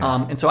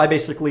 Okay. And so I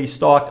basically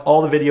stalked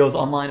all the videos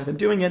online of him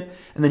doing it,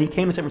 and then he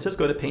came to San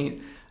Francisco to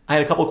paint. I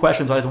had a couple of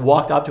questions, so I just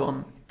walked up to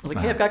him. I was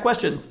like, hey, I've got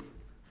questions.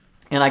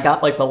 And I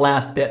got like the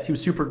last bits. He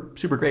was super,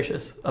 super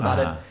gracious about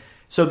it.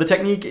 So the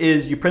technique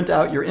is you print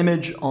out your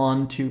image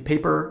onto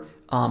paper.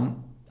 I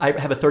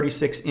have a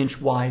 36-inch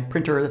wide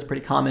printer. That's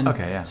pretty common.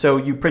 Okay, yeah. So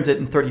you print it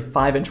in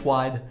 35-inch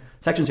wide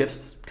sections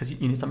because you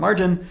need some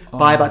margin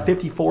by about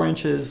 54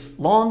 inches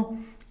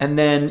long. And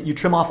then you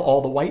trim off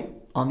all the white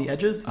on the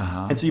edges.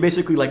 And so you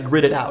basically like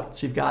grid it out.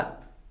 So you've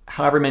got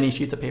however many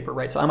sheets of paper,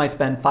 right? So I might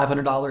spend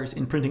 $500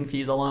 in printing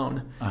fees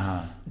alone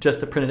just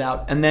to print it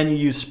out. And then you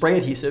use spray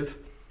adhesive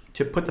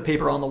to put the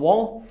paper on the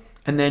wall,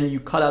 and then you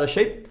cut out a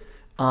shape,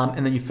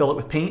 and then you fill it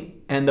with paint.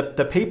 And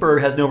the paper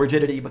has no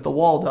rigidity, but the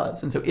wall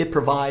does. And so it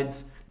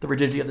provides the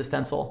rigidity of the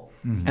stencil.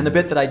 And the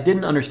bit that I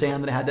didn't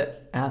understand that I had to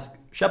ask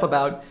Shep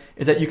about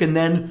is that you can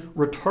then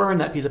return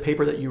that piece of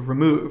paper that you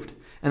removed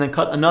and then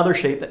cut another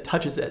shape that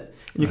touches it.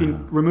 And you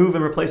can remove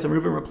and replace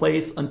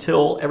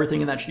until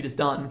everything in that sheet is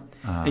done.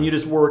 And you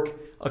just work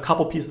a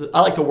couple pieces. I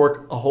like to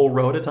work a whole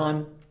row at a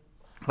time,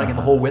 like at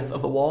the whole width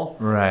of the wall,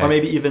 or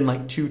maybe even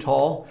like too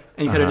tall.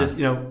 And you kind of just,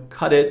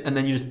 cut it, and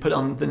then you just put it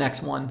on the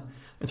next one.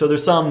 And so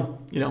there's some,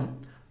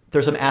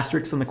 there's some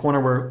asterisks in the corner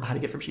where how to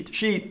get from sheet to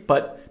sheet,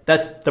 but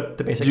that's the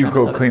basic. Do you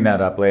go clean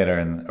that up later,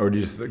 or do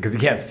you just, because you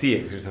can't see it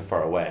because you're so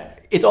far away?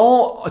 It's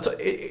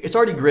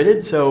already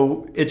gridded,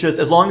 so it's just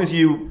as long as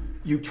you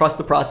trust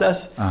the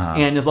process,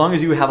 and as long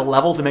as you have a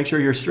level to make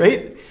sure you're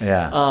straight.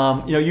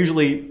 Yeah.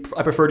 Usually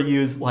I prefer to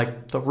use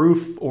like the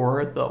roof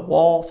or the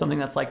wall, something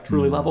that's like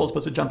truly level, as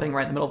opposed to jumping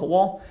right in the middle of a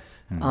wall.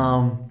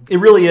 It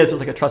really is just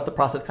like a trust the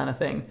process kind of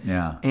thing.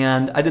 Yeah.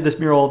 And I did this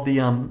mural,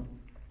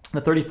 the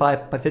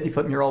 35 by 50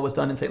 foot mural was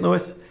done in St.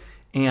 Louis,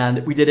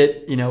 and we did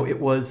it, it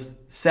was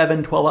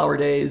 7 12-hour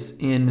days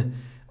in,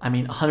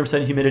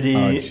 100% humidity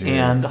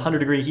and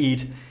 100-degree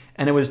heat.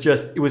 And it was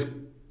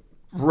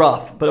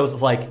rough, but it was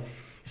just like,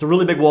 it's a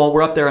really big wall.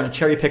 We're up there on a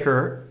cherry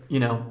picker,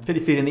 50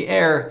 feet in the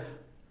air,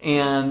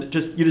 and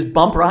you just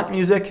bump rock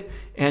music,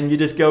 and you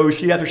just go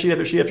sheet after sheet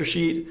after sheet after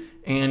sheet,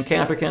 and can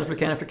after can after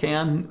can after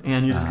can,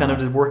 and you just kind of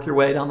just work your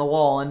way down the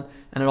wall, and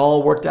it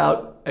all worked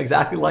out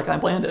exactly like I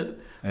planned it.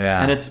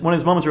 Yeah. And it's one of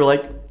those moments where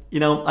like,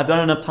 I've done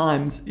it enough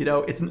times,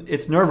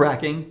 it's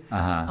nerve-wracking. One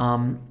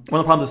of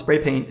the problems with spray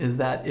paint is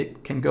that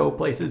it can go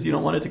places you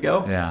don't want it to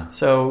go. Yeah.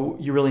 So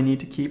you really need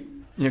to keep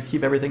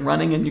everything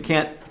running, and you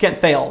can't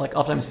fail. Like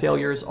oftentimes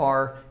failures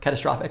are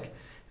catastrophic.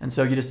 And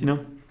so you just,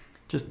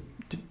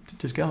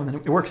 just go, and then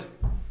it works.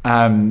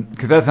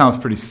 Because that sounds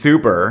pretty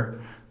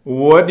super.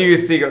 What do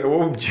you think,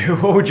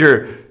 what would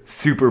your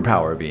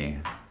superpower be?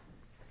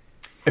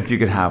 If you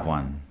could have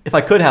one. If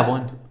I could have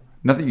one.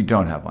 Not that you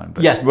don't have one,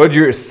 but yes. What would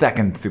your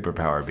second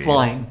superpower be?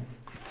 Flying.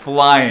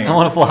 I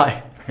want to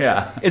fly.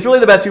 Yeah. It's really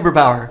the best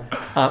superpower.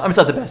 It's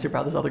not the best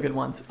superpower. There's other good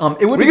ones.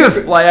 It would we could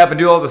just fly up and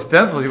do all the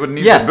stencils. You wouldn't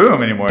need the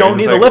boom anymore. Don't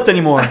need the lift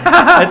anymore.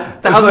 It's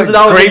thousands of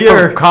dollars a year.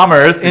 Great for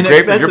commerce and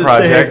great for your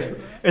projects.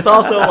 It's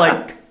also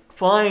like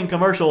flying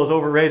commercial is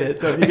overrated.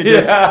 So if you could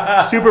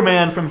just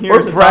Superman from here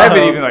to private,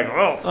 Tahoe, you can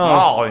like,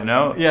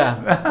 small,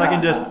 Yeah. I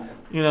can just,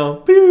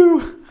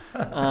 pew.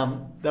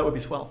 That would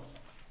be swell.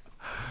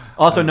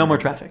 Also, no more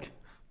traffic.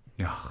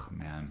 Oh,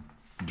 man.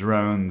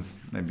 Drones.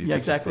 That'd be such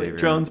exactly. a savior.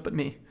 Drones, but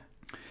me.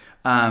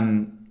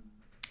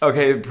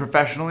 Okay,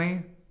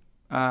 professionally,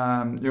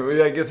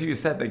 I guess you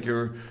said like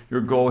your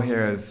goal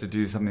here is to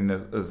do something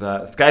that is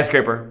a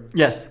skyscraper.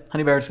 Yes,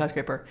 honey bear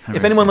skyscraper.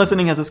 If anyone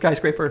listening has a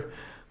skyscraper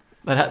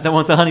that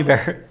wants a honey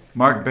bear.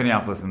 Mark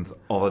Benioff listens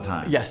all the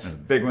time. Yes. There's a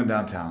big one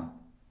downtown.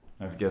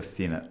 I don't know if you've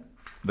seen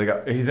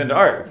it. He's into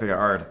art. They got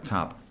art at the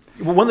top.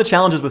 Well, one of the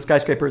challenges with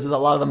skyscrapers is a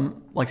lot of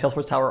them, like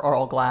Salesforce Tower, are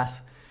all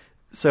glass.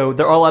 So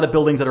there are a lot of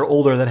buildings that are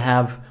older that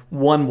have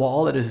one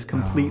wall that is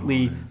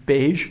completely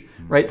beige,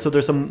 right? So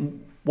there's a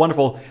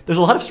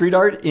lot of street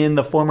art in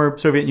the former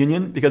Soviet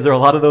Union because there are a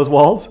lot of those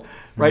walls,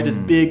 right?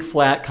 Just big,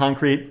 flat,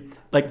 concrete.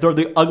 Like they're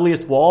the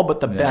ugliest wall, but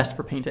the best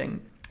for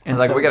painting. And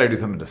so, we got to do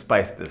something to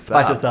spice this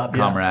up,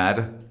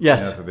 comrade.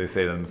 Yes. That's what they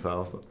say to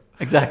themselves.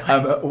 Exactly.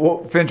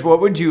 Fnnch,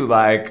 what would you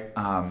like?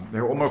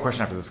 There one more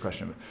question after this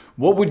question.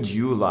 What would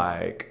you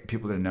like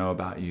people to know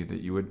about you that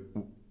you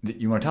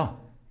want to tell?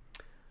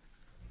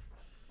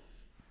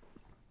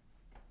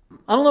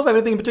 I don't know if I have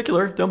anything in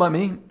particular. Don't about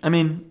me.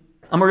 I'm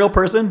a real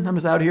person. I'm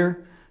just out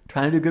here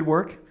trying to do good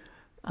work.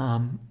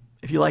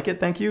 If you like it,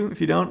 thank you. If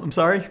you don't, I'm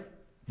sorry.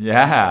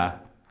 Yeah.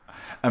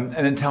 And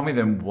then tell me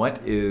then, what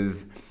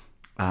is,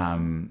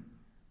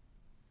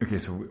 okay,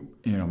 so,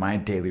 my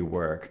daily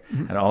work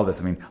and all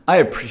this, I mean, I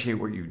appreciate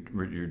what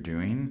you're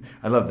doing.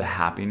 I love the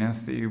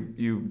happiness that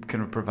you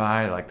kind of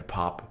provide, like the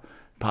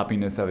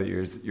poppiness of it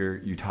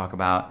you talk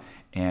about.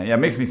 And yeah, it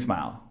makes me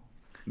smile.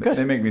 Good.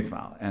 They make me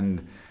smile.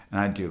 And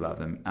I do love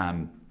them.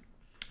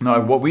 No,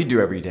 what we do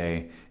every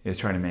day is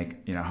try to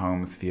make,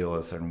 homes feel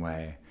a certain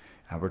way.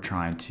 We're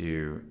trying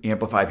to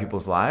amplify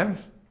people's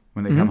lives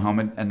when they come home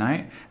at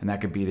night, and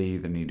that could be they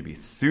either need to be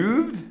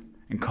soothed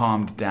and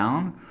calmed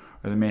down,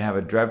 or they may have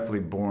a dreadfully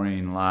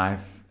boring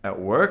life at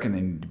work and they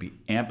need to be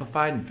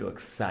amplified and feel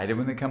excited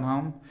when they come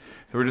home.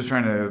 So we're just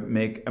trying to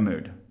make a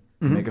mood,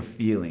 make a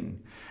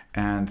feeling.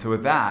 And so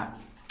with that,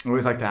 I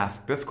always like to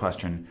ask this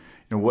question,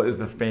 what is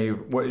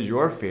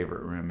your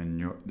favorite room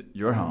in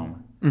your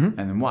home, and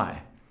then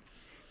why?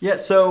 Yeah,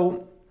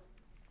 so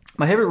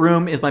my favorite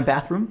room is my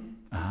bathroom.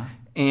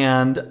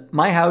 And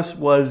my house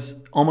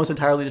was almost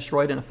entirely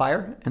destroyed in a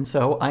fire. And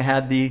so I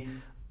had the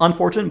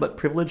unfortunate but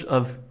privilege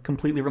of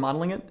completely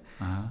remodeling it.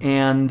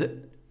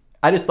 And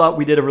I just thought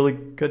we did a really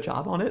good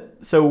job on it.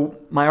 So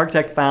my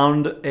architect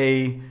found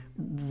a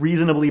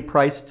reasonably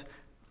priced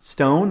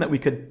stone that we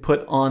could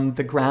put on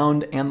the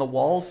ground and the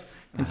walls.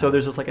 And so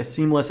there's just like a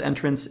seamless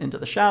entrance into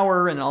the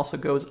shower, and it also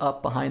goes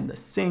up behind the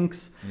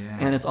sinks,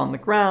 and it's on the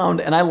ground.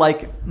 And I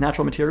like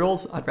natural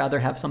materials. I'd rather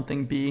have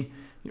something be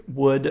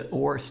wood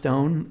or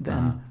stone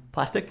than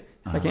plastic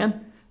if I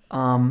can,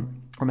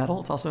 or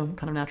metal. It's also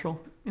kind of natural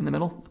in the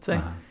middle, let's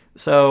say.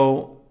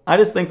 So I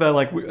just think that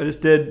I just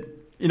did,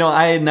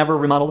 I had never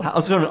remodeled a house. I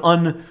was sort of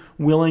an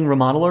unwilling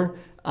remodeler.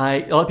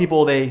 A lot of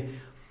people, they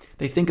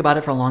think about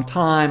it for a long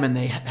time and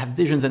they have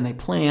visions and they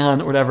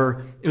plan or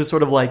whatever. It was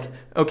sort of like,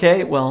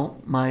 okay,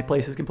 well, my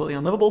place is completely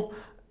unlivable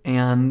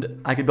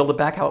and I could build it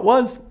back how it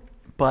was,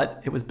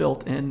 but it was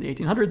built in the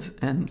 1800s,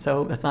 and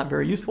so that's not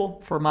very useful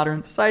for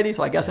modern society,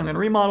 so I guess I'm going to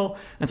remodel.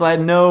 And so I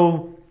had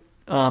no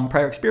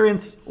prior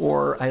experience,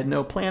 or I had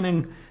no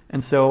planning,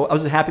 and so I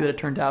was just happy that it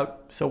turned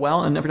out so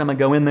well. And every time I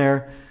go in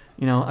there,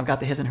 I've got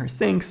the his and her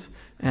sinks,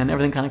 and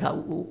everything kind of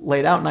got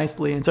laid out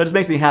nicely. And so it just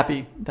makes me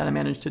happy that I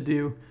managed to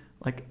do,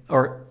 I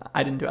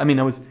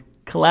was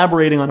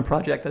collaborating on a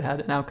project that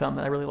had an outcome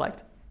that I really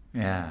liked.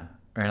 Yeah,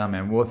 right on,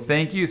 man. Well,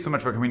 thank you so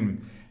much for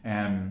coming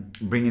and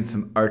bringing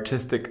some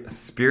artistic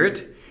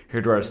spirit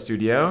here to our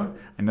studio.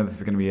 I know this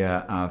is going to be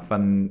a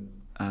fun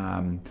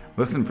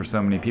listen for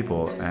so many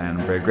people, and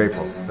I'm very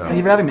grateful. So thank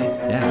you for having me.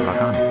 Yeah,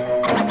 rock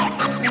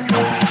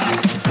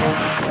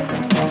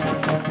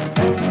on.